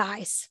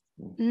expertise.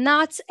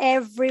 Not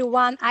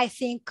everyone, I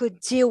think, could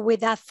deal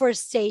with that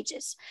first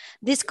stages.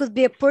 This could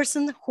be a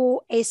person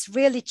who is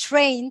really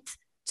trained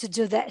to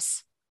do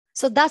this.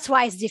 So that's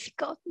why it's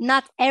difficult.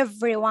 Not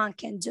everyone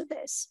can do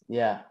this.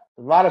 Yeah,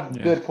 a lot of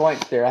good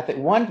points there. I think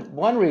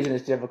one reason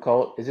it's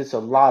difficult is it's a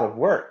lot of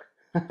work.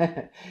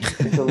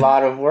 It's a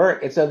lot of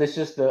work. And so there's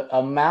just the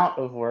amount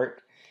of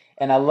work.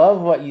 And I love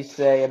what you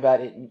say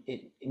about it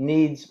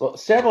needs, well,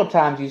 several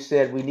times you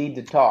said we need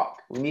to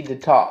talk. We need to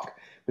talk.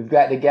 We've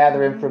got to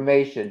gather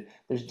information.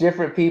 There's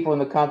different people in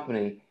the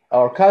company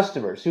or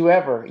customers,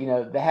 whoever,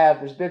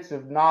 there's bits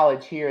of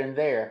knowledge here and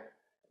there.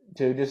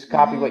 To just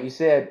copy what you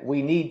said,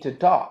 we need to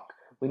talk.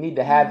 We need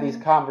to have these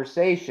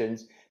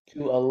conversations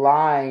to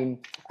align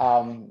we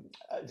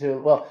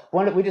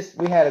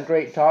had a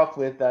great talk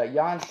with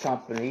Jan's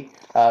company,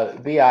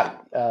 Biat,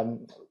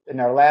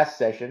 in our last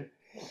session.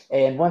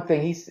 And one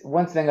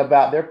thing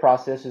about their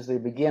process is they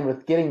begin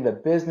with getting the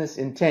business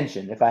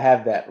intention, if I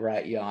have that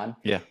right, Jan.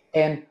 Yeah.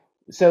 And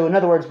so in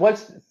other words,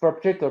 for a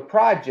particular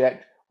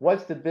project,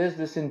 what's the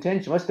business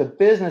intention? What's the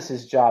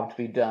business's job to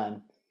be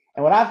done?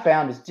 And what I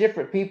found is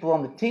different people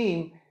on the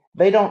team,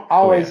 they don't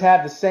always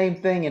have the same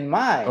thing in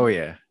mind. Oh,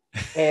 yeah.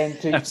 And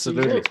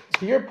Absolutely.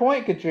 To your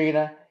point,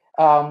 Katerina,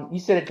 you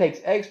said it takes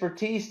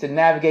expertise to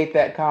navigate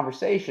that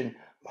conversation.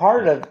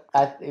 Part of,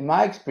 in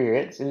my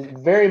experience, it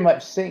very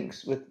much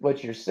syncs with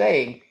what you're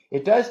saying.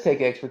 It does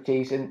take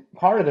expertise. And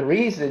part of the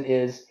reason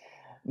is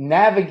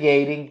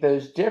navigating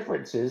those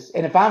differences.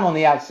 And if I'm on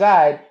the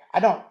outside, I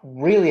don't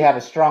really have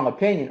a strong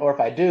opinion. Or if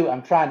I do,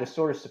 I'm trying to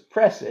sort of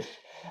suppress it.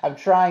 I'm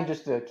trying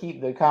just to keep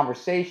the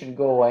conversation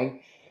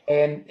going,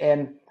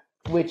 and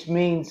which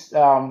means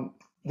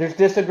there's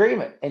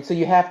disagreement. And so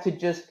you have to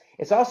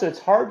it's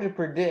hard to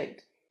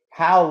predict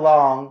how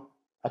long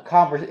a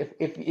conversation,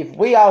 if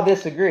we all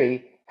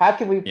disagree, how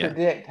can we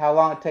predict how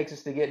long it takes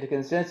us to get to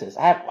consensus?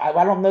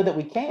 I don't know that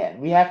we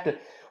can. We have to,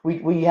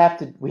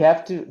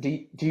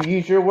 to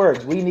use your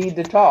words, we need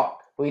to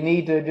talk. We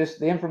need to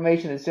the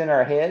information that's in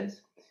our heads.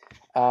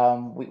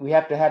 We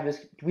have to have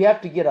this. We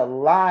have to get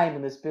aligned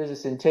in this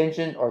business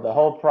intention, or the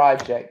whole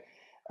project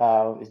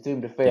is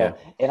doomed to fail.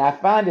 Yeah. And I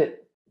find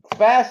it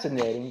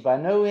fascinating by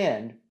no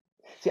end.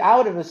 See, I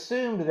would have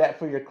assumed that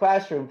for your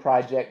classroom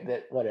project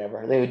that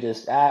whatever they would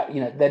just that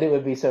it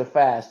would be so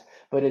fast.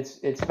 But it's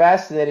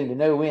fascinating to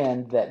no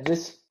end that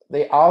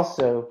they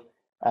also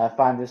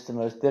find this the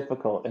most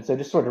difficult. And so,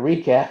 just sort of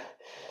recap,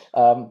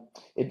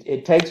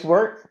 it takes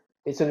work.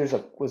 So there's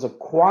a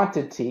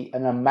quantity,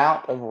 an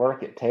amount of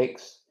work it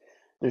takes.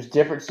 There's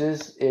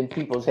differences in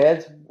people's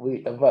heads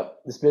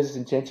about this business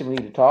intention. We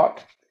need to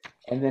talk,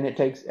 and then it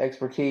takes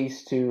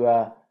expertise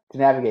to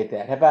navigate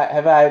that. Have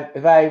I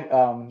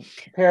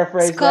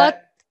paraphrased Scott,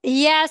 that?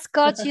 Yes,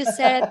 Scott, you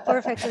said it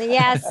perfectly.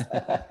 Yes.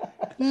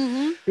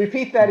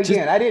 Repeat that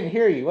again. I didn't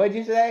hear you. What did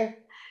you say?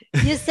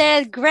 You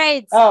said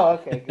great. Oh,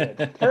 okay, good.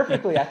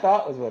 Perfectly. I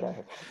thought was what I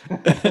heard.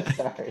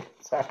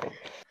 Sorry.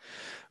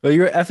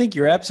 Well, I think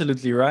you're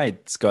absolutely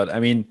right, Scott.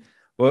 I mean,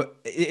 well,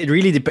 it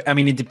really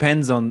it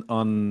depends on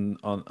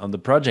the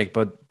project,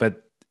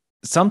 but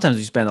sometimes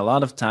we spend a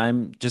lot of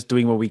time just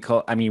doing what we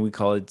call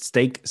it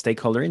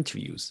stakeholder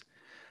interviews.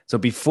 So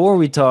before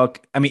we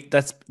talk,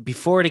 that's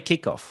before the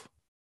kickoff,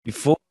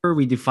 before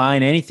we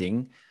define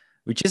anything,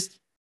 we just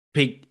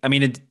pick.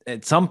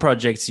 At some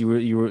projects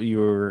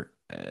you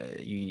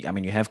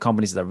have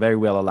companies that are very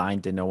well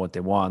aligned, they know what they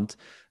want.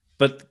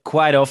 But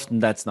quite often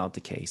that's not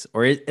the case,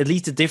 or at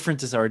least the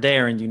differences are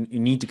there, and you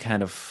need to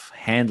kind of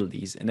handle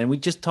these. And then we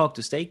just talk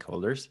to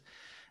stakeholders,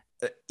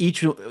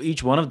 each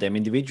one of them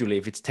individually.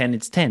 If it's 10,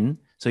 it's 10.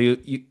 So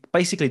you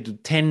basically do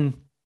 10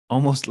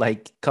 almost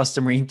like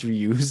customer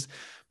interviews,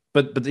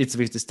 but it's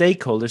with the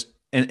stakeholders,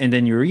 and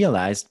then you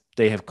realize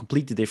they have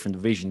completely different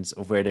visions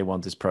of where they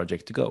want this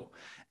project to go,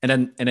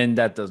 and then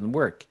that doesn't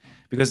work,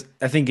 because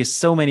I think there's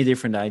so many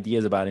different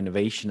ideas about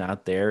innovation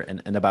out there,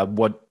 and about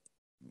what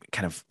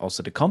kind of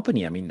also the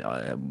company. I mean,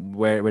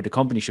 where the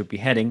company should be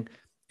heading,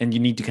 and you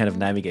need to kind of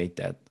navigate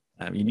that.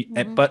 You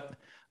need,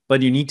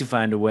 but you need to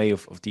find a way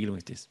of dealing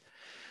with this.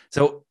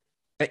 So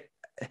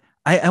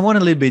I want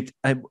a little bit.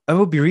 I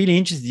would be really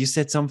interested. You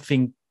said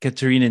something,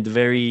 Katerina, in the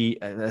very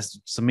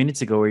some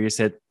minutes ago, where you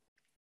said,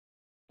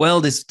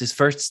 well, this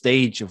first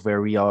stage of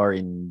where we are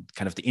in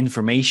kind of the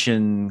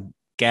information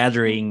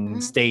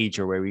gathering stage,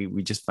 or where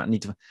we just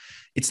need to,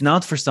 it's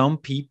not for some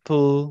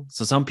people.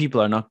 So some people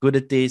are not good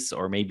at this,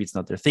 or maybe it's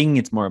not their thing.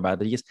 It's more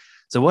about ideas.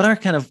 So what are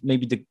kind of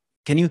maybe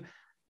can you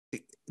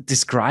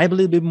describe a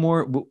little bit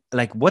more,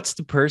 like what's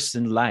the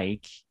person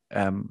like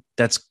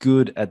that's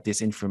good at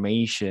this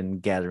information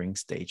gathering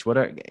stage? What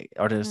are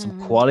there some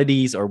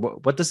qualities, or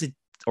what does it,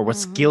 or what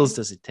skills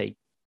does it take?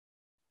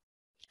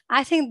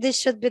 I think this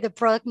should be the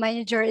product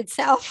manager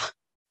itself.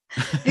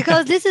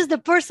 Because this is the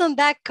person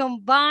that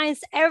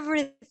combines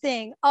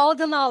everything, all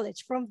the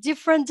knowledge from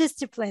different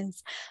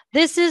disciplines.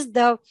 This is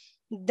the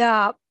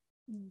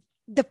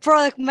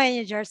product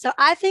manager. So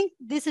I think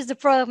this is the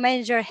product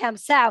manager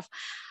himself.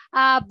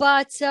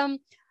 But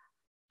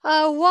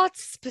what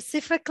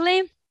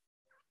specifically?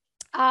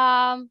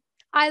 I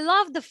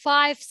love the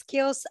 5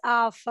 skills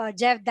of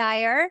Jeff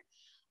Dyer: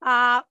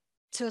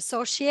 to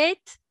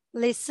associate,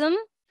 listen,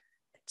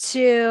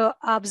 to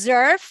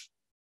observe,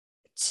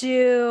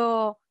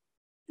 to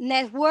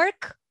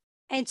network,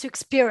 and to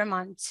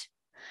experiment.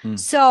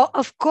 So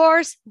of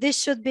course, this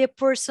should be a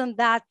person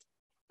that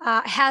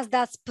has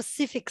that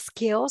specific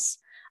skills,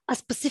 a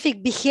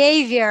specific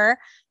behavior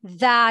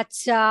that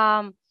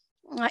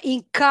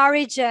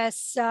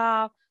encourages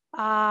the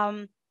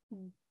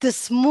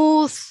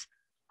smooth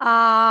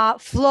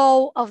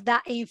flow of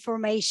that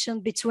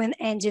information between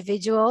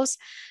individuals,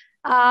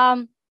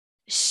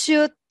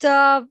 should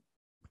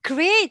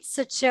create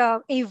such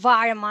an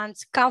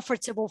environment,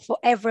 comfortable for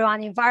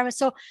everyone environment.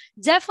 So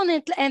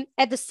definitely, and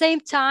at the same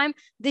time,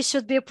 this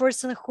should be a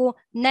person who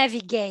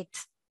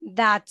navigates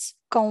that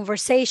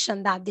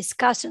conversation, that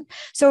discussion.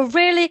 So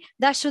really,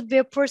 that should be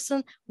a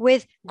person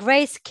with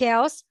great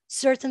skills,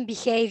 certain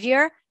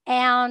behavior,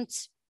 and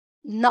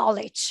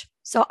knowledge.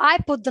 So I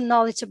put the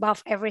knowledge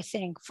above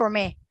everything for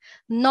me.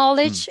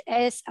 Knowledge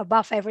is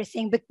above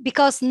everything,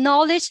 because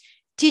knowledge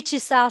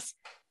teaches us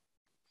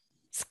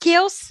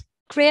skills,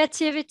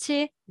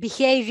 creativity,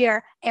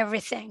 behavior,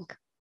 everything.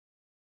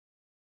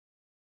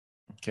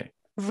 Okay.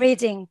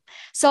 Reading.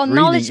 So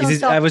knowledge.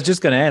 I was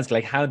just going to ask,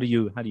 like, how do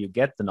you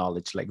get the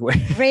knowledge? Like, where?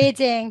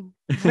 Reading.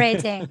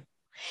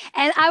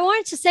 And I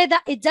wanted to say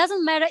that it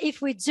doesn't matter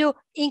if we do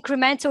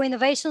incremental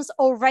innovations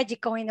or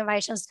radical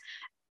innovations.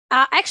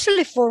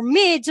 Actually, for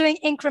me, doing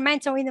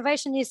incremental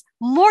innovation is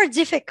more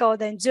difficult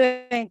than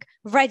doing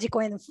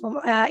radical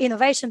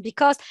innovation,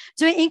 because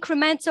doing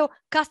incremental,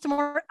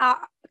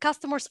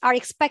 customers are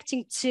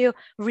expecting to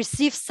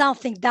receive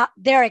something that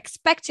they're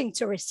expecting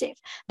to receive.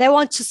 They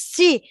want to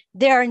see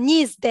their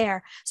needs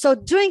there. So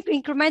doing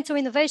incremental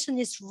innovation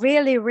is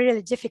really,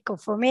 really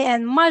difficult for me,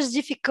 and much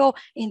difficult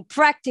in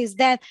practice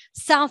than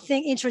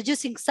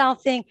introducing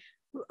something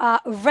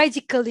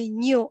radically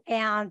new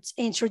and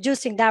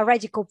introducing that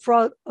radical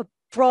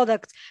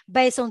product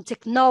based on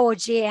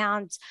technology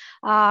and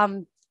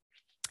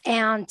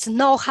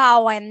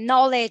know-how and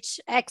knowledge,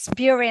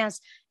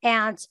 experience,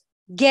 and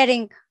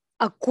getting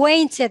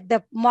acquainted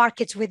the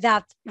market with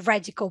that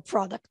radical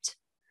product.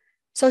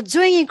 So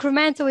doing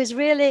incremental is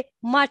really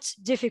much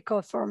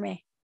difficult for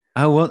me.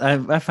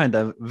 I find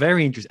that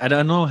very interesting. I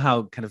don't know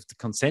how kind of the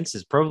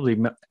consensus probably.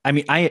 I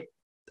mean, I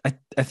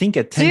think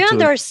I tend to. Do you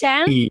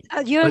understand?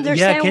 You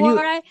understand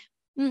what I?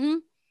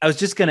 I was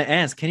just going to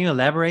ask. Can you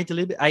elaborate a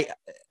little bit?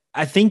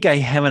 I think I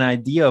have an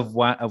idea of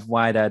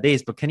why that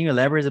is, but can you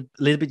elaborate a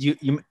little bit?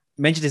 You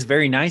mentioned this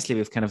very nicely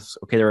with kind of,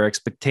 okay, there are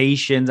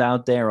expectations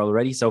out there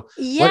already. So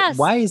yes.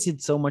 Why is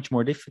it so much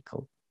more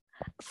difficult?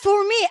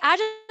 For me, I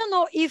don't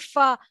know if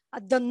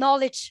the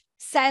knowledge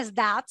says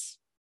that,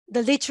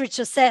 the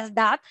literature says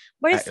that,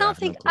 but it's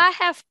something I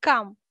have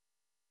come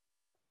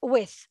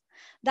with.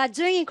 That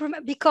doing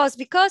increment, because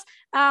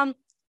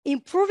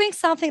improving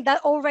something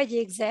that already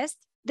exists,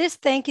 this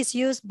thing is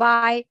used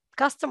by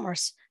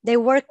customers. They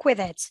work with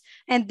it,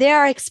 and they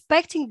are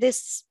expecting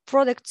this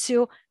product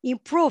to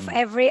improve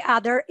every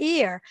other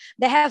year.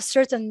 They have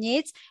certain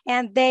needs,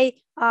 and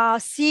they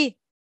see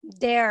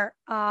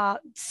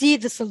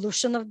the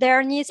solution of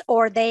their needs,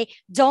 or they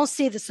don't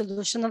see the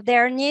solution of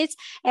their needs,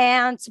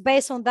 and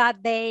based on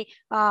that they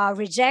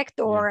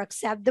reject or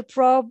accept the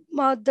product.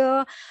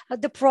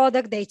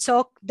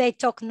 They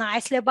talk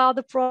nicely about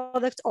the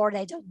product, or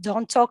they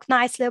don't talk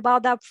nicely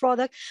about that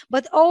product.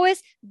 But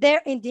always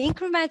there in the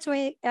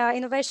incremental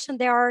innovation,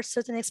 there are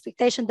certain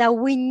expectations that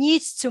we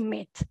need to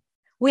meet.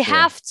 We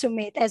have to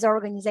meet as an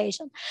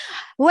organization.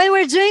 When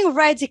we're doing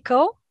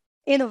radical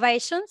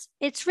innovations,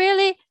 it's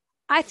really,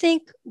 I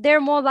think they're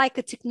more like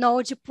a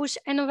technology push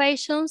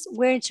innovations.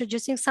 We're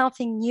introducing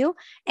something new,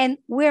 and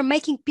we're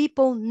making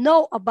people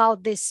know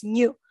about this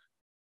new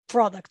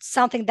product,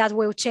 something that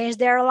will change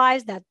their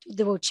lives, that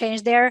they will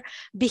change their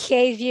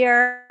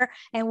behavior.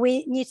 And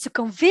we need to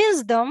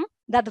convince them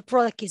that the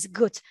product is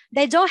good.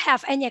 They don't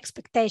have any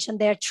expectation.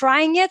 They're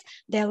trying it,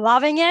 they're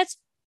loving it,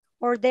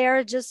 or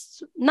they're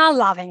just not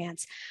loving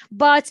it.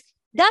 But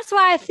that's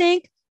why I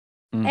think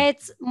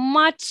it's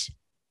much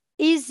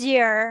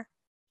easier.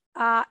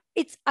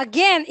 It's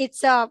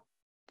a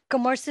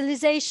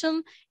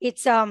commercialization.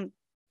 It's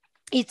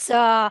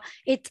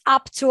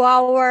up to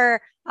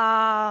our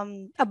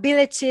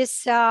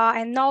abilities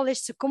and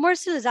knowledge to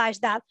commercialize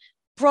that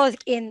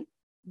product in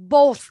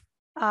both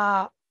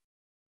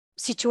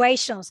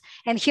situations.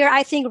 And here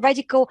I think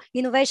radical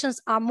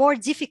innovations are more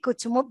difficult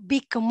to be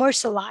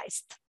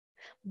commercialized,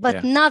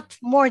 but not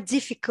more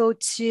difficult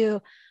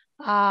to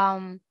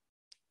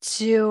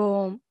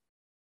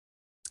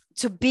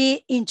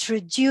be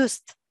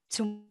introduced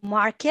to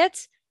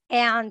market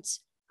and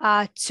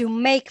to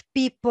make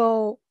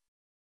people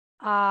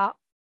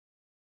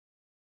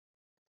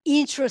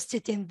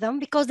interested in them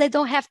because they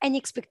don't have any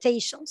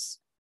expectations.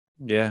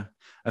 Yeah,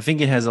 I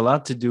think it has a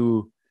lot to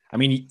do. I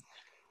mean,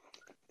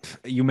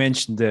 you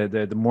mentioned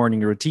the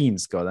morning routine,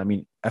 Scott. I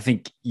mean, I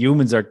think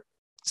humans are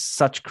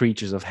such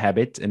creatures of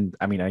habit, and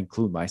I mean, I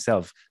include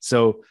myself.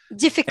 So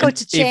difficult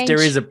to change. If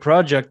there is a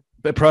product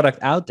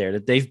out there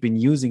that they've been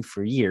using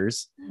for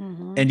years,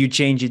 and you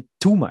change it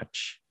too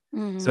much,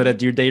 so that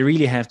they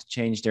really have to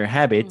change their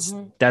habits,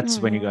 that's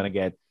when you're gonna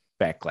get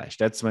backlash.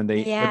 That's when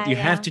they. But you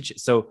have to.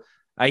 So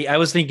I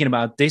was thinking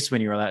about this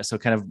when you were so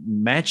kind of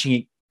matching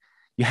it.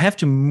 You have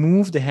to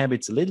move the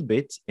habits a little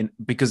bit,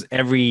 because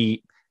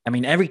every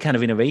kind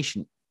of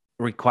innovation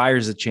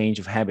requires a change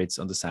of habits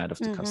on the side of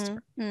the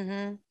customer.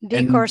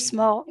 Big or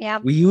small, yeah.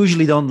 We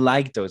usually don't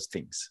like those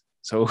things.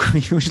 So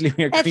usually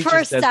we are at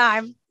first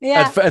time,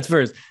 yeah. At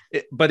first,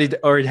 but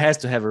it has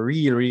to have a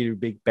really, really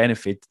big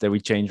benefit that we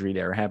change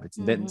really our habits.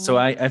 And then, so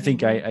I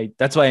think I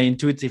that's why I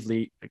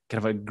intuitively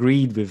kind of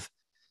agreed with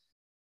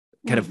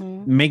kind of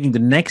making the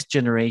next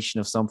generation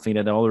of something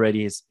that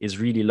already is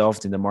really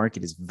loved in the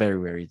market is very,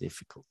 very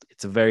difficult.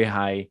 It's a very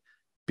high,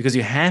 because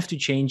you have to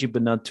change it,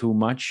 but not too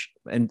much.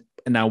 And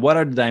now, what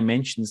are the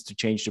dimensions to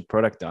change the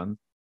product on,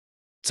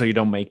 so you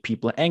don't make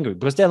people angry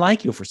because they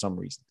like you for some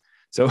reason?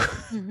 So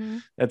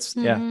that's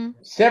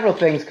Several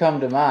things come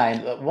to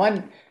mind.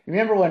 One,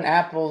 remember when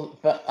Apple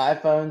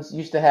iPhones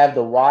used to have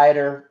the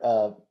wider,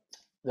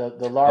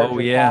 the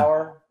larger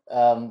power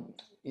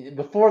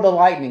before the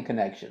Lightning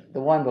connection? The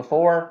one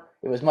before,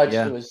 it was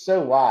it was so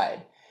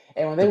wide,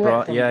 and when they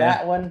went from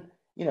that one,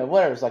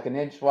 whatever, it was like an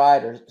inch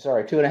wide, or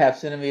 2.5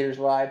 centimeters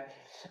wide.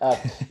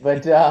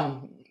 But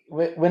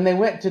when they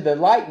went to the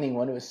Lightning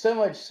one, it was so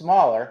much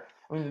smaller.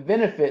 I mean, the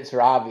benefits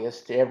are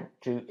obvious to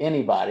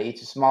anybody.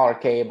 It's a smaller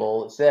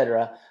cable,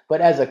 etc. But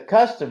as a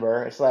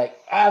customer, it's like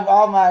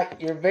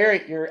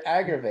you're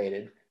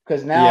aggravated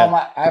because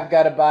now I've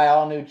got to buy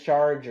all new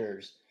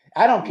chargers.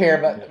 I don't care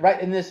about right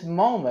in this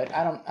moment.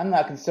 I'm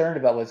not concerned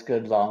about what's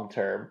good long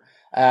term.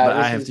 But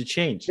I have to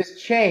change.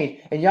 Just change.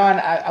 And Jan,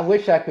 I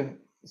wish I could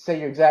say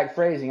your exact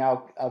phrasing.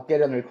 I'll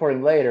get it on the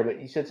recording later.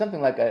 But you said something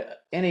like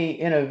any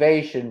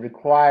innovation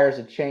requires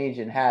a change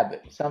in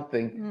habit.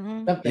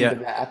 Something to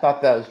that. I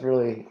thought that was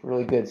really,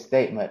 really good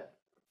statement.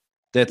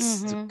 That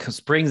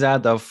springs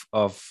out of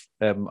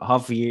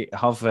half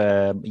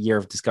a year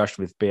of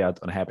discussion with Beat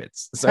on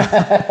habits. So,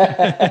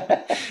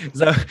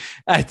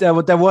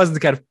 that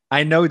wasn't kind of.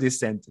 I know this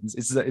sentence.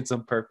 It's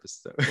on purpose.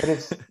 So. But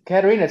it's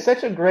Katerina. It's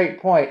such a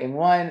great point, and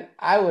one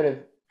I would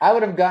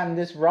have gotten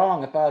this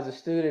wrong if I was a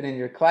student in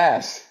your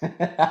class. You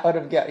would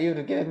have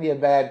given me a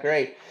bad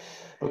grade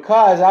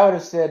because I would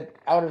have said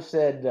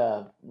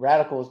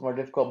radical is more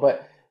difficult,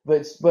 but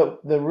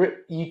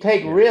you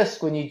take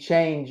risk when you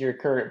change your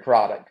current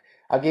product.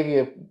 I'll give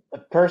you a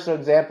personal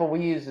example.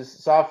 We use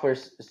this software,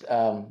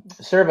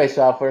 survey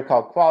software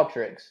called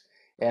Qualtrics.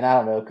 And I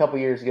don't know, a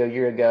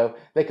year ago,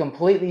 they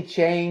completely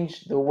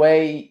changed the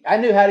way I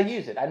knew how to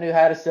use it. I knew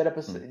how to set up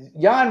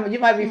Jan, you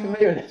might be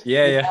familiar with this.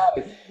 Yeah.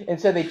 And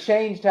so they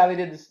changed how they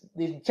did this.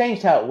 They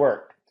changed how it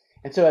worked.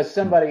 And so as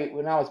somebody,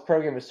 when I was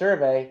programming a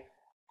survey,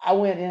 I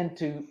went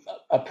into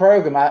a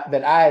program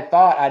that I had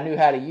thought I knew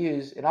how to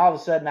use, and all of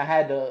a sudden I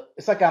had to.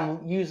 It's like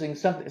I'm using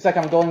something. It's like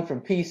I'm going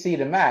from PC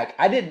to Mac.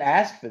 I didn't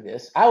ask for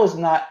this. I was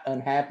not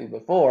unhappy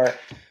before,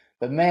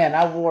 but man,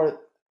 I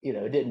wore.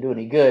 It didn't do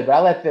any good. But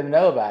I let them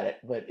know about it.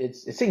 But it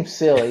seems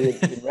silly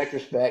in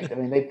retrospect. I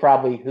mean, they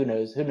probably who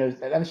knows.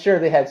 I'm sure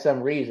they had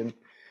some reason.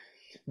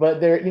 But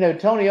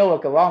Tony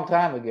Olick a long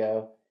time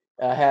ago.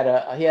 He had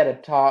a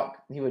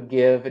talk he would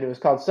give, and it was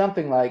called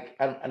something like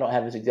I don't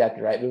have this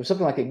exactly right, but it was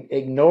something like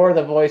ignore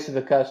the voice of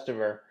the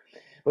customer,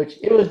 which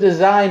it was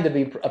designed to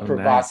be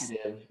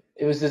provocative. Nice.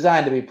 It was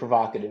designed to be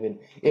provocative, and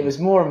it was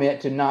more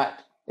meant to not.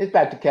 It's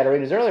back to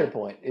Katerina's earlier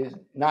point, is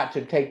not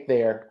to take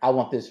I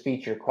want this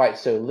feature quite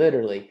so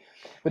literally.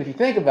 But if you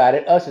think about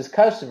it, us as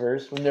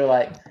customers, when you're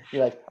like,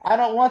 I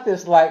don't want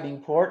this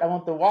Lightning port, I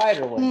want the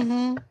wider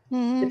one.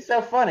 It's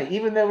so funny.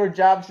 Even though we're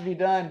jobs to be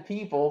done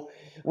people,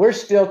 we're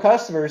still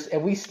customers,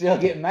 and we still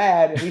get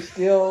mad, and we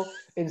still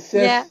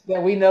insist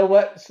that we know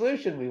what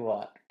solution we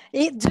want.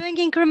 Doing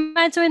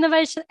incremental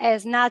innovation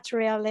is not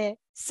really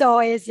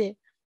so easy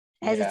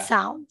as it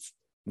sounds.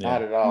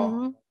 Not at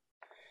all.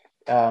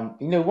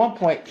 One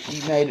point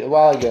you made a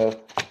while ago,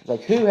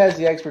 like who has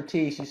the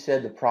expertise? You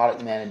said the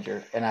product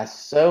manager, and I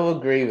so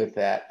agree with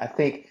that. I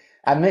think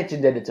I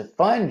mentioned that it's a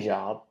fun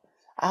job.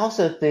 I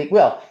also think,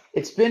 well,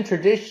 it's been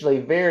traditionally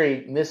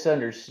very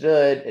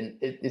misunderstood, and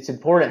its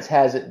importance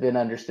hasn't been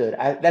understood.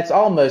 That's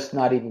almost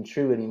not even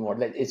true anymore.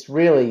 It's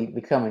really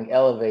becoming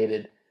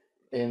elevated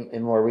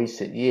in more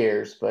recent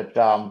years. But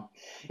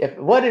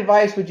what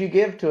advice would you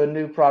give to a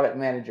new product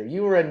manager?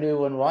 You were a new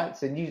one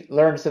once, and you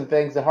learned some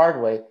things the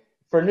hard way.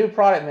 For a new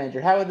product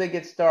manager, how would they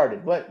get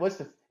started?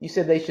 You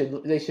said they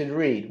should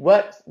read.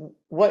 What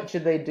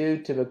should they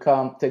do to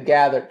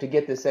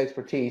get this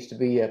expertise to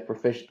be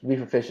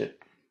proficient?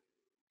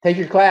 Take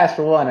your class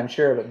for one, I'm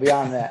sure, but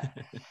beyond that.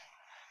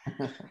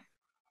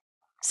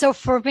 So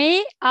for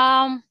me,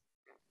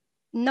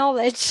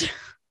 knowledge.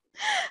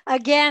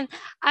 Again,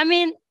 I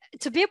mean,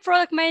 to be a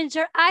product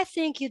manager, I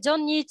think you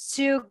don't need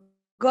to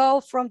go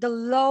from the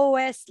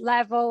lowest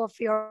level of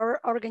your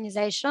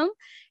organization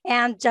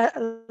and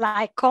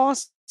like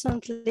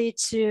constantly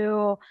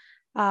to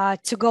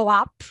go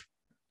up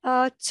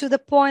to the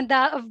point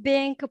that of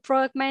being a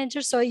product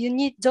manager. So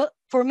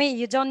for me,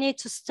 you don't need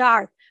to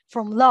start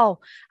from low.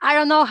 I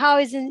don't know how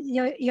it's in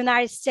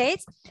United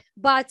States,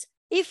 but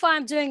if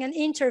I'm doing an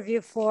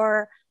interview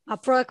for a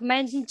product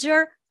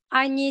manager,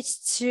 I need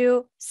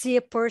to see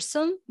a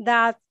person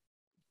that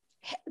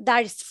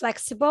is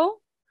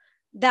flexible,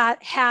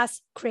 that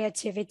has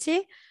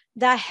creativity,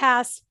 that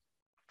has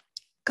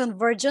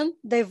convergent,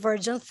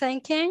 divergent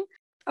thinking,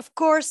 of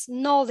course,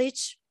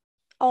 knowledge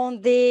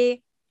on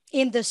the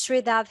industry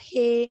that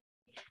he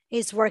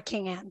is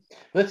working in.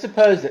 Let's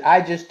suppose that I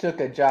just took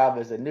a job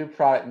as a new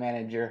product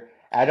manager.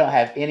 I don't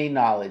have any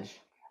knowledge.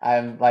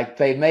 I'm like,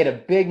 they made a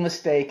big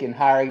mistake in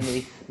hiring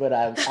me, but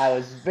I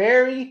was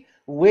very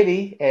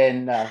witty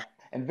and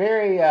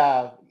very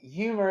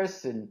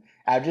humorous, and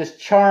I just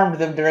charmed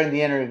them during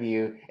the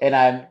interview. And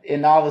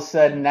all of a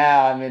sudden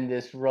now I'm in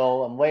this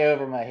role. I'm way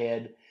over my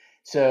head.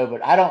 So, but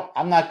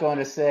I'm not going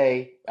to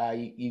say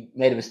you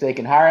made a mistake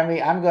in hiring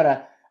me. I'm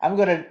gonna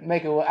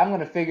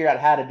figure out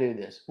how to do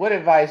this. What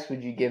advice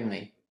would you give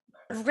me?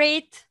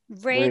 Read.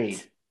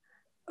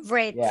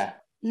 Yeah.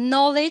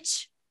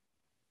 Knowledge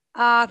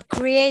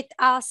create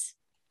us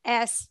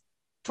as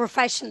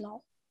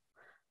professionals.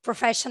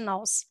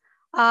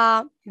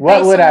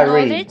 What would I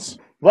read?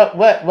 What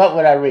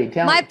would I read?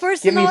 Give me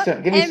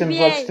some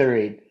books to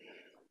read.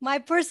 My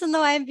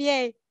personal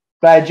MBA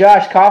by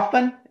Josh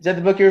Kaufman. Is that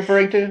the book you're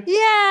referring to?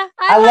 Yeah,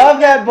 I love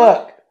that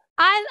book.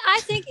 I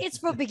think it's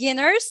for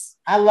beginners.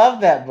 I love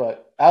that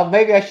book.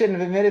 Maybe I shouldn't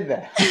have admitted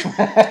that.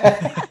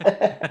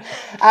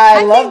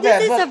 I love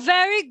that book. This is a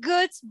very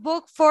good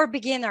book for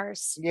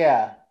beginners.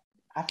 Yeah.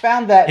 I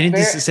found that. Can you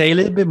just say a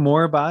little bit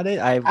more about it?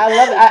 I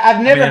love it.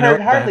 I've never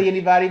heard hardly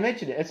anybody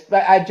mention it.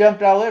 I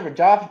jumped all over.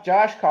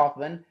 Josh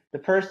Kaufman, the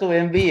personal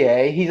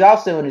MBA. He's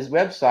also on his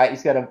website.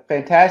 He's got a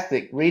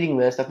fantastic reading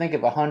list. I think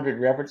of 100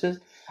 references.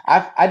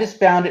 I just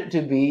found it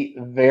to be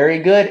very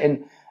good,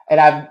 and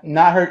I've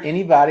not heard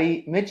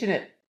anybody mention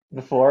it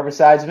before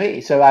besides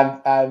me.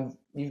 So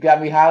you've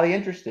got me highly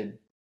interested.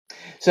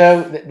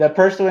 So the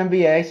personal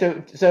MBA.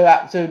 So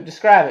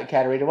describe it,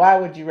 Katerina. Why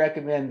would you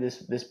recommend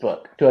this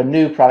book to a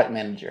new product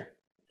manager?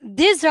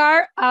 These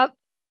are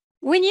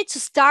we need to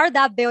start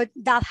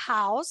that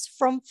house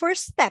from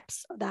first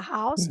steps of the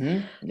house.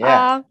 Mm-hmm.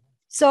 Yeah.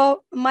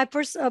 So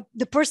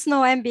the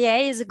personal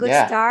MBA is a good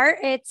start.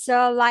 It's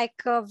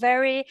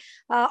very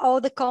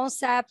all the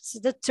concepts,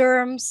 the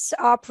terms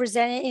are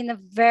presented in a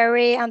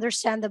very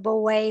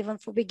understandable way, even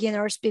for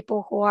beginners,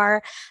 people who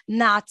are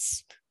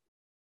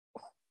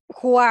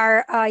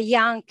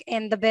young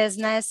in the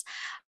business.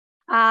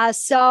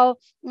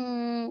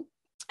 And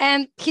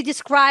he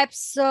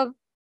describes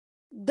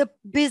the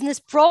business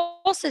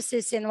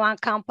processes in one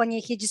company.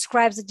 He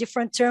describes the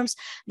different terms,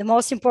 the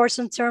most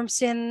important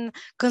terms in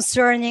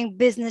concerning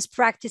business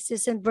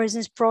practices and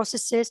business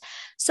processes.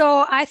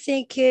 So I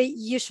think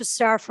you should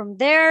start from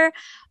there.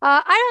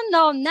 I don't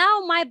know. Now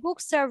my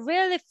books are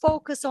really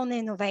focused on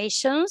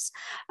innovations,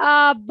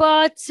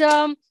 but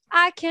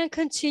I can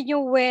continue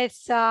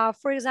with,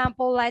 for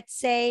example, let's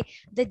say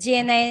the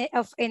DNA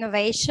of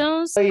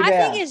innovations. I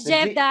think it's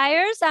Jeff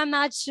Dyer's. I'm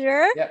not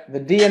sure. Yep,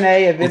 the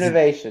DNA of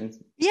innovations.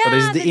 Yeah, but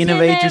is the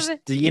innovators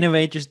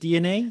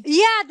DNA?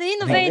 Yeah, the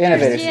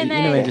innovators DNA. The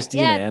innovators DNA.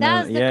 Yeah,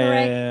 that's the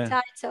correct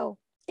title.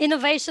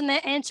 Innovation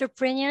and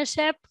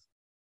entrepreneurship.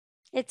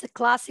 It's a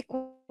classic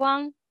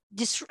one.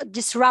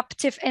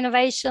 Disruptive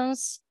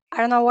innovations. I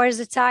don't know where's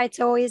the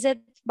title. Is it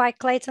by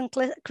Clayton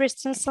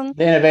Christensen?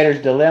 The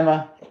Innovator's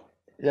Dilemma.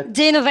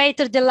 The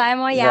Innovator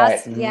Dilemma.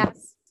 Yes, right.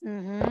 Yes.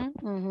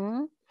 Mm-hmm,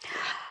 mm-hmm.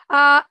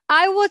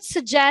 I would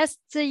suggest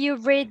you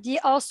read the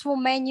Oslo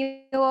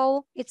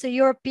Manual. It's a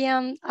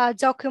European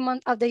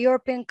document of the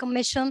European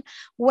Commission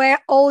where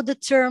all the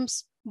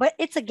terms, but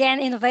it's again,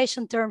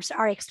 innovation terms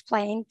are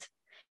explained.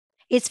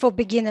 It's for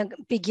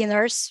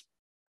beginners.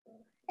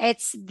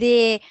 It's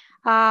the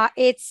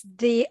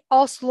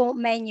Oslo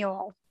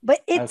Manual,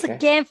 but it's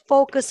again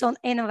focused on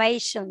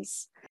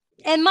innovations.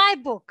 And my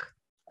book.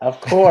 Of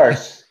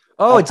course.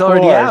 Oh, it's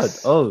already out.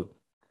 Oh.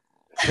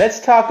 Let's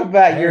talk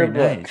about your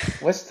Very book.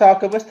 nice. Let's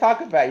talk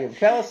about your.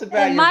 Tell us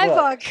about In your my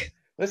book. book.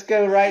 Let's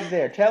go right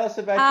there. Tell us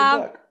about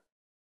your book.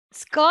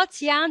 Scott,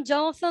 Jan,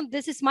 Jonathan,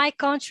 this is my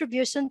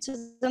contribution to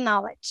the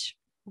knowledge.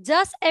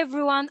 Does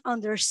everyone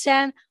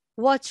understand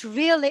what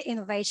really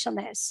innovation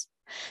is?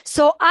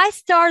 So I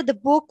start the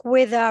book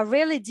with a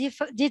really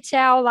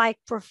detailed, like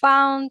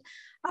profound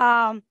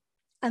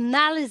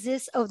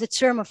analysis of the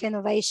term of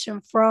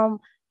innovation from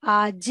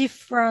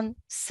different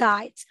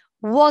sides.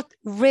 What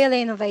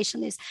really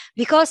innovation is.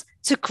 Because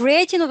to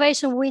create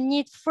innovation, we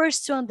need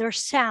first to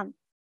understand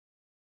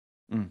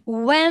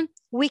when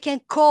we can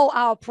call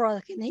our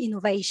product an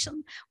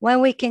innovation,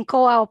 when we can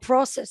call our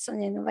process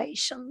an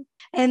innovation.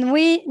 And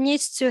we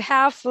need to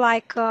have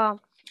like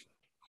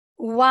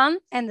one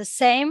and the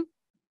same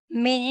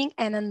meaning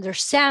and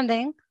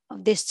understanding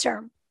of this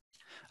term.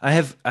 I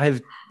have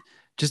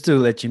just to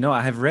let you know,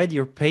 I have read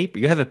your paper.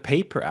 You have a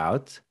paper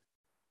out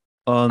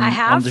on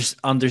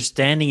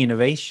understanding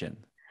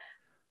innovation.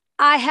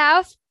 I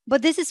have,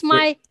 but this is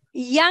my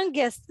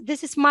youngest.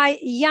 This is my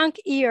young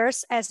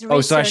years as researchers.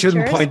 Oh, so I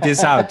shouldn't point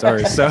this out,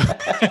 or so.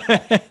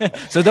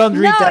 So don't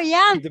read that.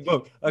 Jan, read the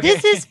book. Okay.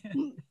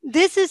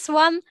 This is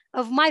one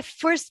of my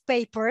first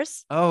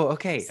papers. Oh,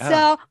 okay.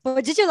 So,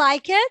 but did you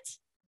like it?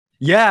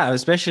 Yeah,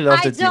 especially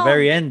at the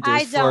very end.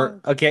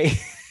 Okay.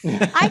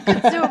 I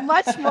could do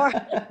much more.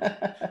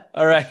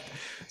 All right.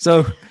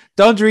 So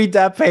don't read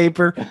that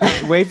paper.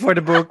 Wait for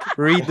the book.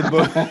 Read the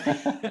book.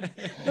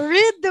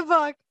 Read the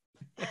book.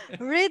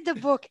 Read the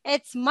book.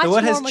 It's much more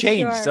mature. So what has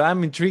changed? So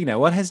I'm intrigued now.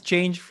 What has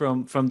changed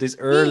from this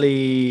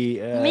early?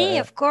 Me,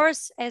 of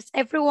course, as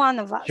every one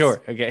of us.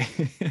 Sure. Okay.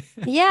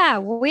 Yeah,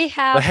 we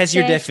have. But has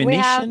your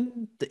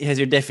definition? Has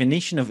your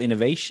definition of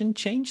innovation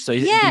changed? So do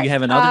you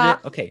have another?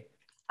 Okay.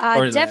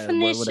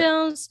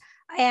 Definitions,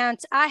 and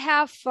I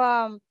have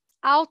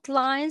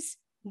outlines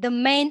the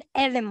main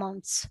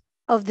elements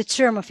of the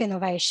term of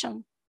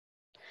innovation.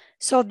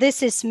 So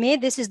this is me.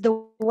 This is the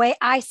way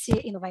I see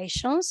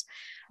innovations.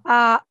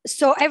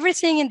 So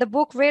everything in the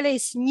book really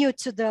is new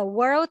to the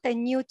world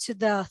and new to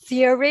the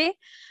theory.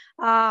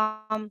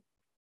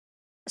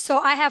 So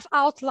I have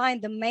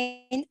outlined the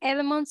main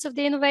elements of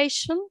the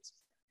innovation,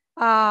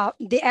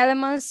 the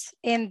elements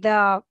in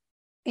the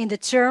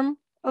term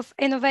of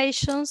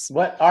innovations.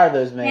 What are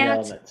those main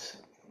elements?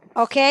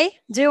 Okay,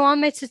 do you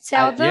want me to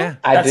tell them?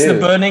 Yeah, that's the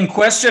burning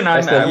question.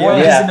 What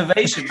is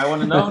innovation? I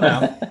want to know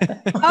now.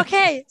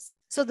 Okay,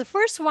 so the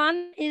first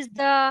one is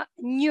the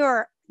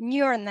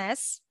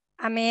newness.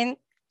 I mean,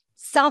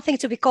 something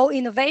to be called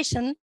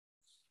innovation,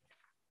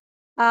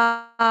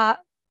 it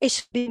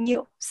should be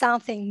new,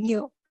 something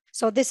new.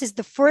 So this is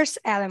the first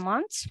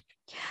element.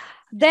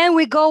 Then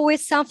we go with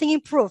something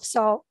improved.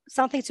 So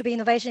something to be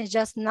innovation is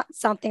just not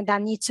something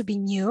that needs to be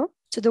new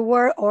to the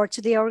world or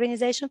to the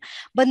organization,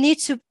 but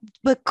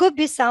could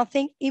be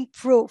something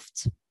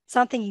improved,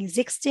 something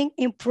existing,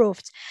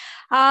 improved.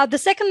 The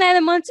second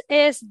element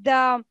is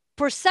the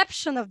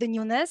perception of the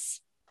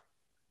newness.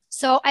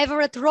 So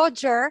Everett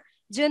Roger,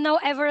 do you know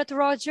Everett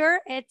Roger?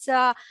 It's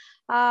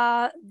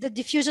the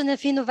diffusion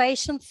of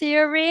innovation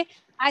theory.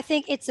 I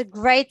think it's a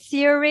great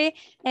theory,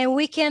 and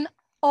we can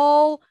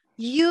all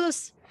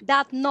use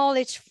that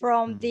knowledge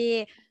from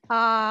the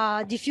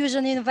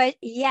diffusion innovation.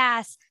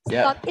 Yes,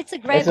 yeah. It's a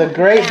great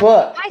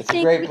book. I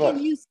think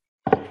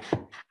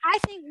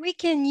we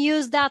can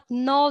use that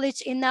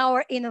knowledge in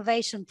our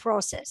innovation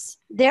process.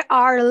 There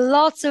are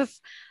lots of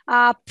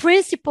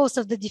principles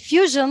of the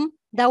diffusion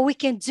that we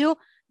can do,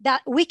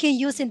 that we can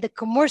use in the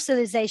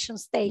commercialization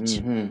stage.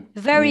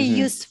 Very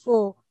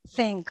useful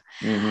thing.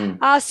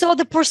 So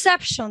the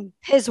perception,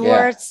 his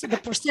words, the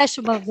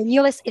perception of the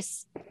newness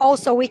is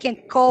also we can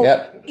call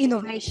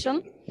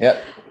innovation.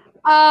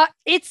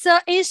 It's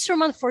an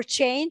instrument for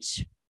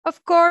change.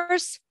 Of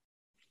course,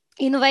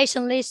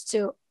 innovation leads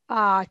to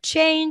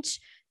change,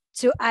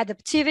 to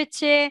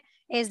adaptivity,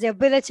 is the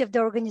ability of the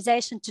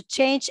organization to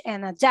change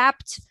and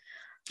adapt.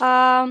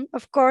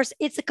 Of course,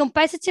 it's a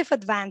competitive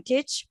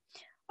advantage.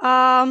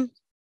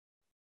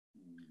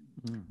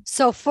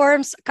 So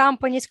firms,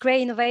 companies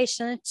create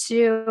innovation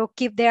to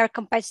keep their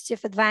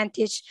competitive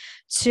advantage,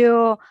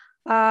 to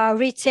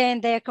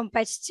retain their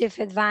competitive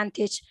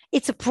advantage.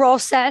 It's a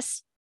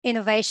process.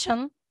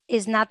 Innovation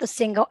is not a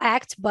single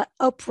act, but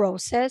a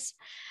process.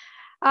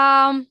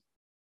 And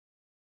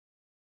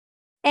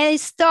it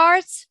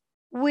starts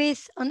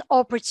with an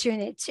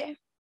opportunity.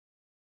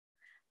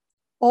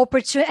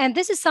 And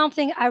this is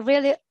something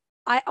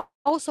I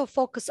also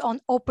focus on,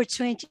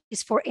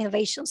 opportunities for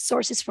innovation,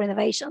 sources for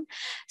innovation.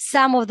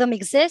 Some of them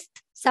exist,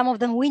 some of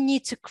them we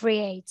need to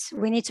create.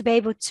 We need to be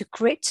able to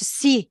create, to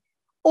see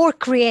or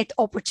create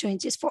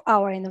opportunities for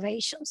our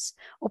innovations,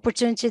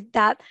 opportunities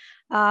that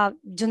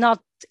do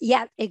not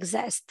yet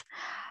exist.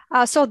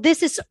 So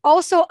this is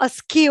also a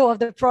skill of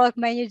the product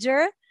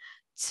manager,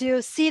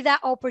 to see that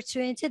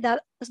opportunity,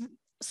 that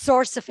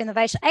source of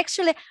innovation.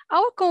 Actually,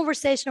 our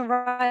conversation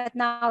right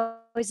now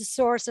is a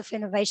source of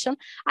innovation.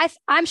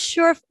 I'm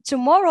sure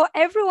tomorrow,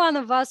 every one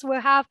of us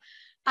will have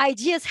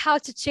ideas how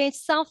to change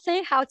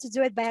something, how to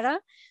do it better.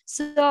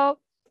 So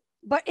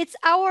but it's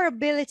our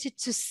ability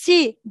to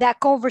see that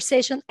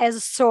conversation as a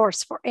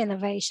source for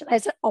innovation,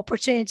 as an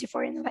opportunity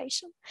for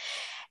innovation.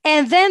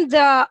 And then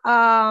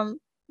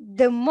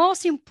the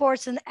most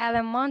important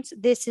element,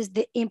 this is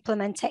the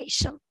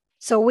implementation.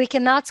 So we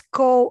cannot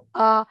call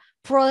a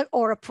product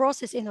or a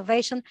process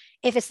innovation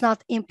if it's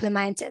not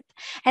implemented.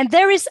 And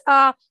there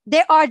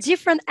are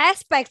different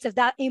aspects of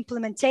that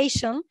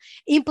implementation.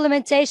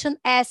 Implementation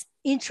as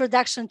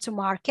introduction to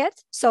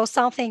market. So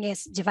something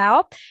is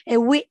developed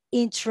and we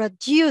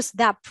introduce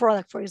that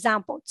product, for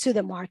example, to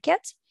the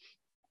market.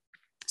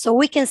 So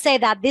we can say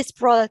that this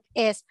product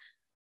is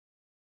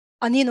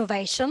an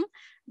innovation.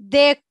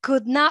 It's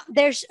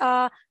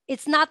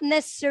not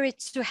necessary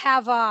to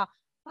have a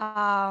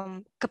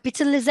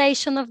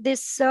capitalization of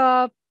this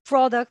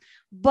product,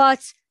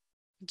 but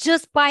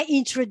just by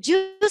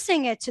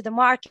introducing it to the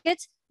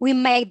market, we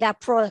make that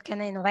product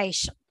an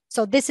innovation.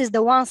 So this is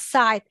the one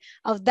side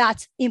of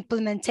that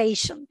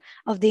implementation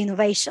of the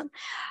innovation.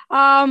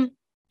 And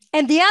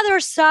the other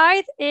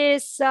side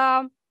is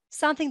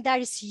something that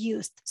is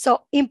used.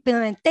 So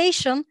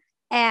implementation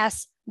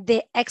as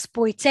the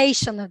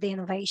exploitation of the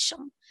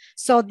innovation.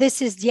 So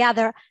this is the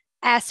other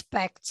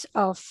aspect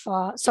of,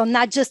 so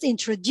not just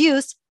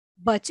introduced,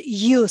 but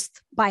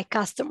used by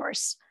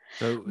customers.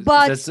 So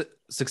but that's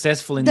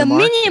successful in the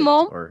market,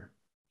 minimum, or?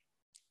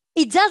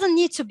 It doesn't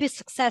need to be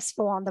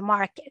successful on the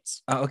market.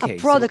 Okay, a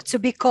product to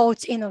be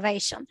called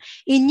innovation.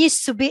 It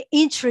needs to be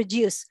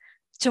introduced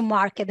to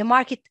market. The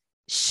market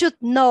should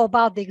know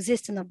about the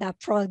existence of that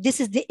product.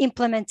 This is the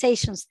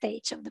implementation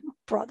stage of the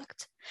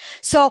product.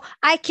 So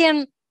I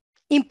can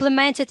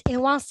implement it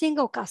in one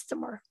single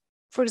customer.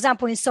 For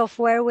example, in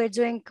software, we're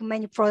doing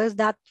many products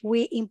that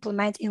we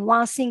implement in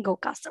one single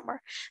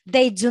customer.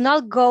 They do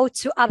not go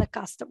to other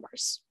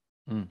customers,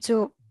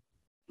 to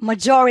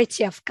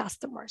majority of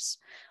customers.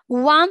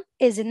 One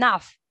is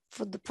enough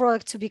for the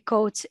product to be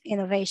called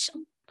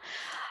innovation.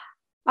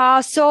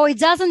 So it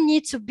doesn't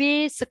need to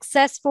be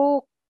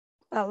successful,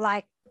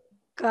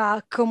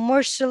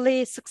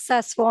 commercially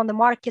successful on the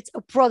market,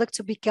 a product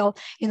to be called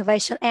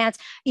innovation. And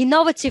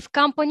innovative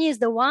company is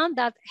the one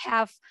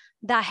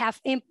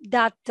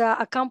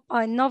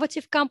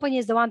innovative company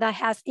is the one that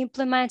has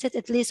implemented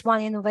at least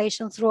one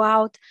innovation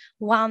throughout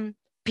one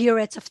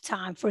period of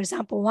time. For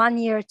example, 1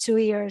 year, 2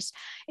 years,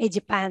 it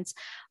depends.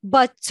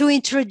 But to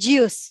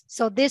introduce,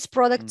 so this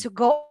product to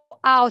go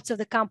out of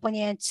the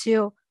company and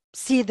to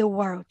see the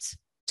world,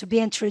 to be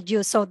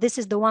introduced. So this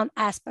is the one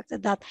aspect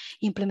of that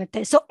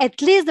implementation. So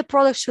at least the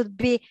product should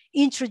be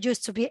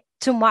introduced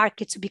to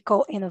market to be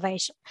called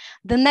innovation.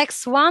 The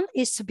next one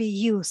is to be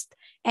used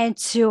and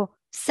to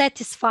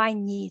satisfy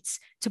needs,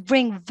 to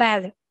bring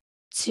value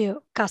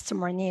to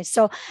customer needs.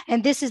 So,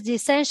 and this is the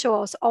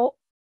essentials. All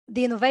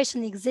the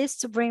innovation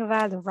exists to bring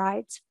value,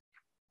 right?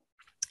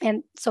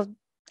 And so,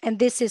 and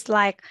this is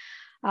like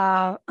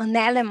an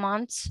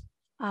element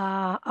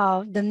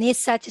of the need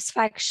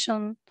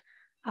satisfaction,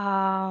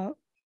 an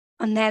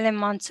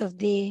element of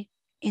the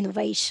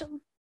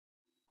innovation.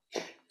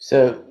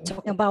 So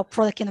talking about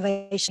product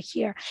innovation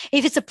here.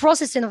 If it's a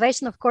process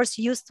innovation, of course,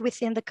 used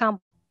within the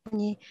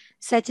company,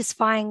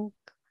 satisfying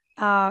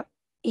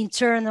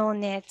internal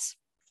needs.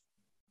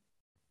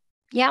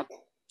 Yeah.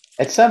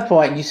 At some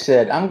point you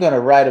said, I'm going to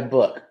write a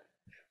book.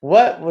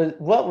 What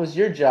was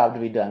your job to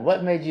be done?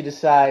 What made you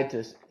decide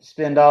to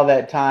spend all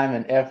that time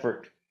and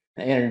effort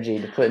and energy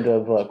to put into a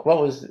book? What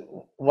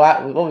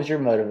was your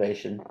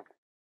motivation?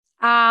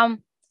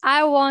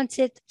 I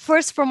wanted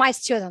first for my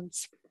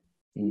students.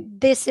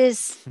 This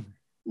is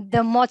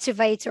the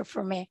motivator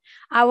for me.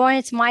 I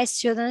wanted my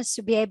students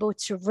to be able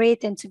to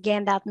read and to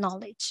gain that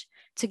knowledge,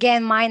 to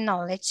gain my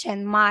knowledge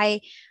and my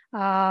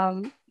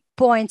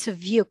point of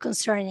view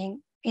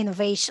concerning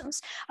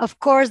innovations. Of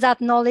course, that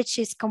knowledge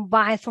is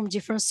combined from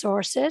different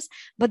sources,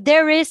 but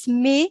there is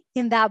me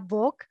in that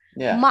book,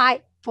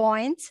 my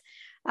point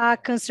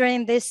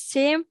concerning this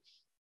theme.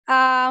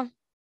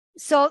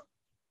 So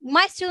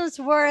my students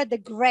were the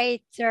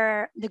greatest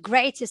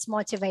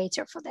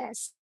motivator for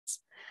this,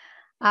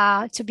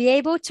 to be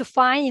able to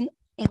find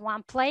in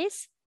one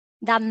place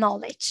that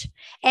knowledge.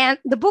 And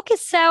the book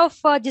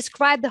itself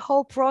described the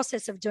whole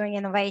process of doing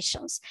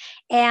innovations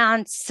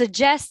and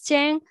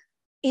suggesting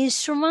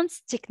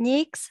instruments,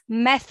 techniques,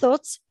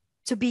 methods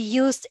to be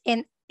used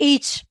in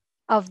each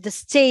of the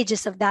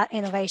stages of that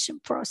innovation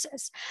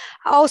process.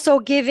 Also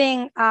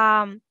giving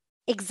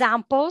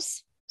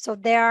examples. So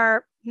there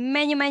are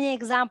many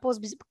examples,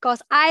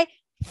 because I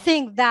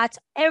think that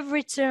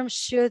every term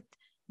should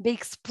be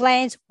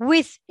explained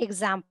with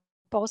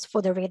examples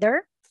for the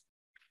reader.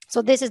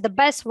 So this is the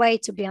best way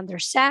to be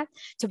understood.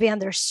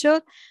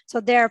 So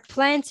there are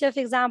plenty of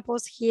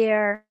examples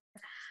here.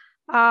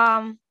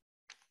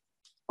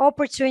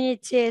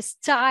 Opportunities,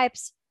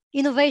 types.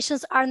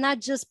 Innovations are not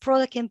just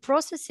product and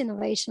process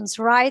innovations,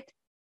 right?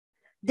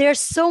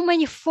 There's so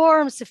many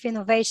forms of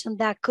innovation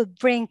that could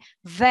bring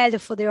value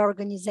for the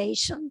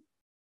organization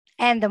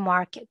and the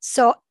market.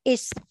 So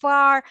it's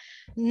far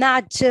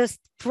not just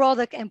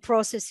product and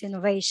process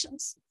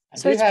innovations.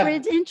 So it's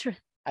pretty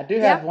interesting. I do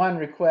have one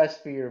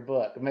request for your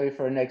book, maybe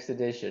for a next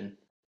edition.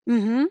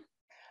 Mm-hmm.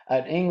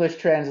 An English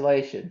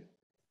translation.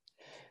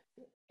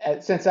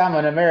 Since I'm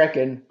an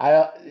American,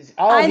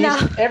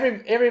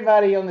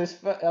 everybody on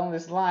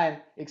this line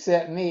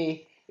except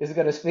me is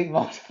going to speak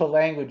multiple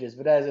languages.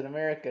 But as an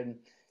American,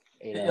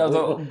 we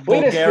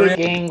just speak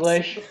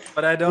English.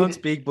 But I don't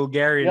speak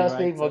Bulgarian. You don't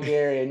speak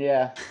Bulgarian,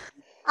 yeah.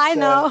 I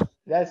know.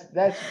 That's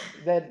that.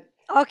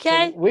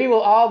 Okay. So we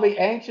will all be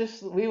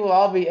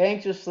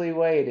anxiously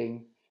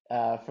waiting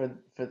for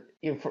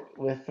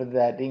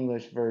that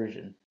English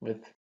version with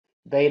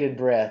bated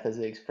breath, as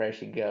the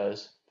expression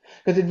goes.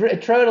 Because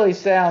it totally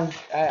sounds.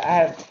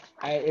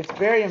 It's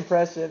very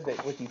impressive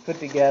that what you put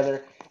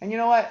together, and you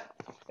know what?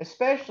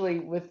 Especially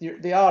with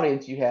the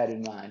audience you had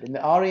in mind, and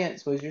the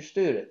audience was your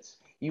students.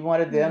 You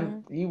wanted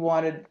them. You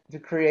wanted to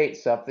create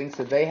something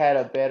so they had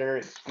a better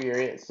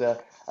experience.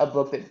 A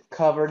book that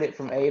covered it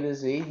from A to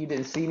Z. You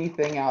didn't see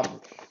anything out.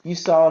 You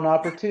saw an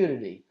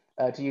opportunity,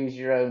 to use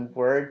your own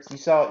words.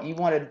 You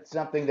wanted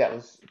something that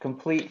was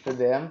complete for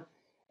them.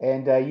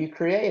 And you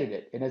created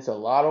it, and it's a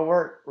lot of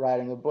work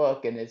writing a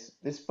book, and it's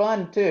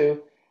fun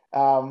too.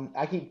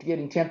 I keep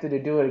getting tempted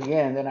to do it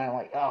again, and then I'm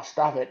like, oh,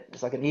 stop it!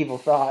 It's like an evil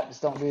thought.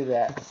 Just don't do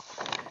that.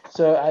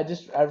 So I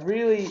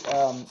really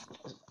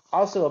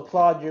also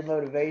applaud your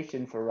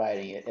motivation for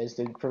writing it, as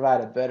to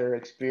provide a better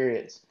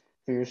experience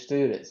for your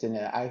students, and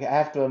I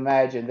have to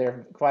imagine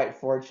they're quite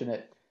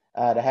fortunate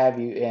to have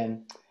you.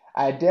 And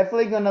I'm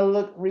definitely going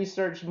to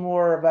research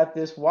more about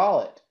this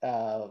wallet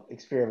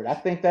experiment. I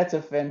think that's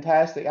a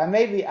fantastic. I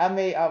may be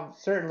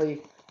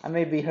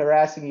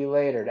harassing you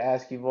later to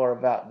ask you more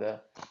about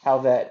how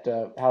that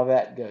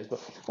goes. But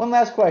one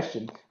last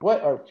question.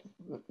 Or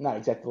not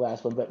exactly the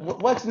last one, but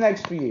what's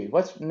next for you?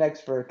 What's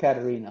next for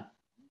Katerina?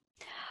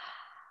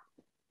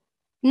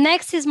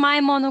 Next is my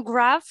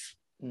monograph,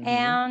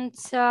 and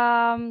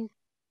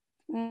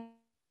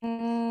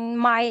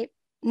my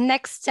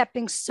next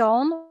stepping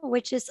stone,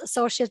 which is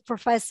associate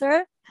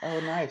professor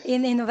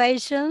in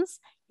innovations.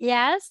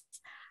 Yes,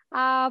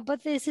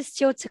 but this is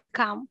still to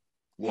come,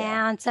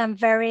 and I'm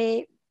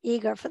very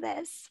eager for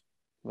this.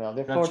 Well,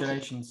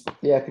 congratulations.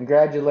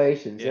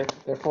 Congratulations. Yeah.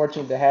 They're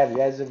fortunate to have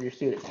you as of your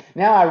students.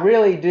 Now I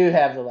really do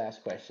have the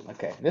last question.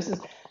 Okay, this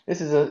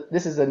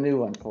is a new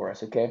one for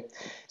us. Okay,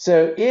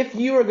 so if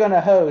you were going to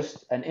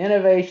host an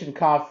innovation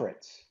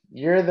conference,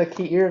 you're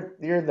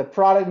the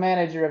product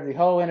manager of the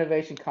whole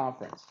innovation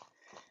conference.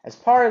 As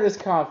part of this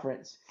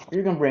conference,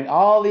 you're going to bring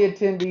all the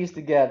attendees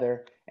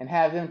together and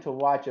have them to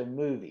watch a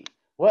movie.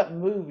 What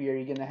movie are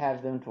you going to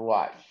have them to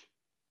watch?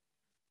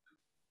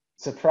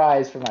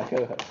 Surprise for my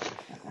co-host.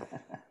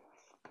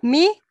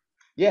 Me?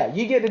 Yeah,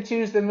 you get to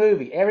choose the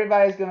movie.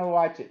 Everybody's going to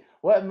watch it.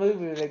 What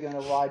movie are they going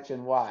to watch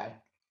and why?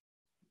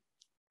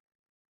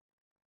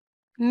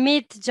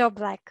 Meet Joe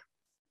Black.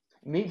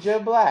 Meet Joe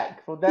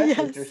Black. Well, that's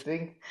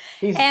interesting.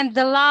 And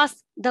the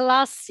last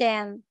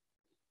scene.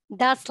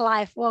 That's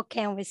life. What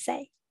can we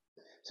say?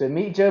 So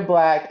Meet Joe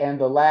Black and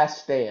The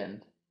Last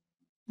Stand.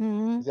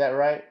 Is that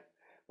right?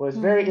 Well, it's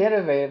very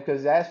innovative,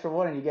 because as for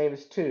one, and you gave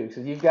us two.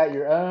 So you've got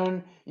your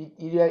own.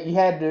 You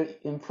had to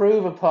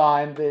improve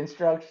upon the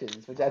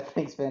instructions, which I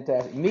think is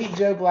fantastic. Meet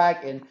Joe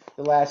Black and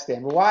The Last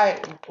Stand. But why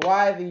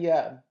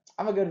the?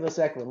 I'm gonna go to the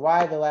second one.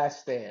 Why The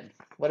Last Stand?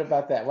 What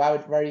about that? Why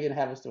are you gonna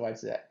have us to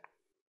watch that?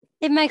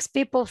 It makes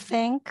people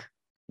think.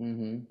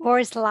 Or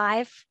is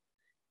life?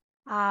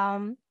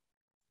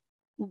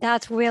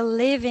 That we're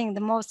living the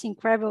most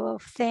incredible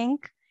thing,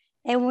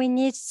 and we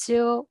need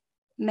to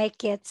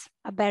make it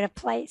a better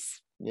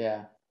place.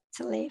 Yeah.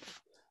 To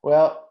live.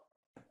 Well,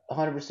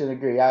 100%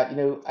 agree.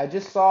 I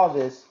just saw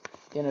this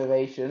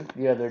innovation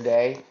the other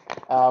day.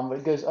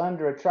 It goes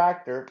under a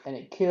tractor and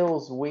it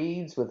kills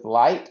weeds with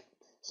light.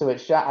 So I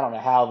don't know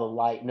how the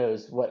light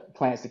knows what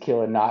plants to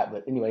kill and not,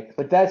 but anyway.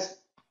 But that's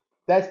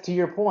to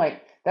your point.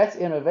 That's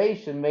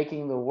innovation,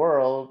 making the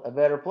world a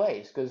better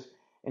place, because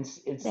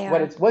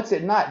what's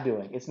it not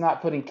doing? It's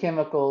not putting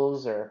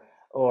chemicals or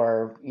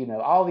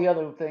all the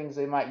other things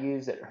they might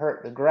use that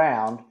hurt the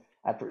ground.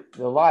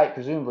 The light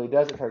presumably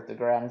doesn't hurt the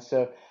ground. And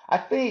so I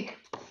think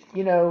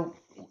we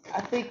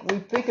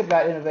think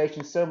about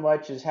innovation so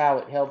much as how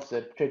it helps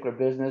a particular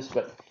business,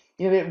 but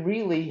it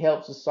really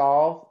helps to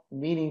solve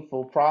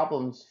meaningful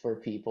problems for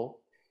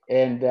people.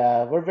 And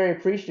we're very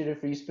appreciative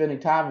for you spending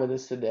time with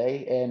us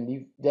today, and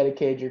you've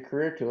dedicated your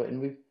career to it, and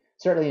we've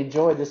certainly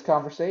enjoyed this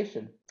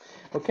conversation.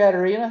 Well,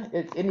 Katerina,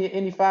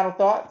 any final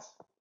thoughts?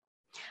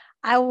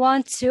 I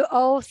want to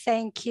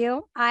thank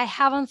you. I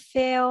haven't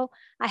felt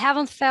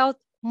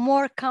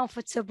more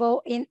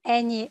comfortable in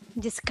any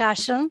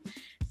discussion.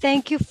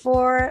 Thank you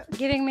for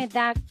giving me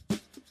that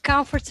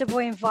comfortable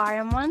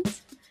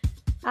environment.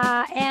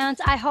 And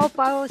I hope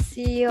I will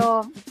see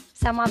you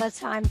some other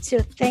time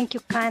too. Thank you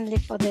kindly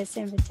for this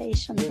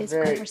invitation,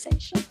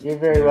 conversation. You're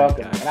very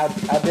welcome. And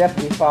I'll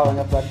definitely be following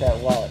up about that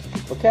wallet.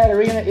 Well,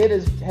 Katerina, it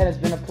has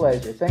been a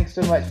pleasure. Thanks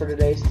so much for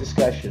today's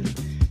discussion.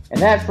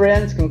 And that,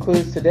 friends,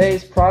 concludes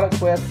today's Product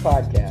Quest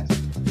podcast.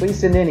 Please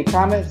send any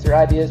comments or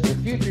ideas for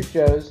future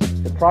shows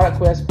to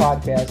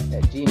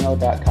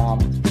productquestpodcast@gmail.com.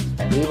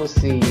 And We will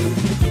see you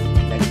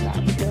next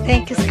time.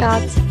 Thank you,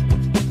 Scott.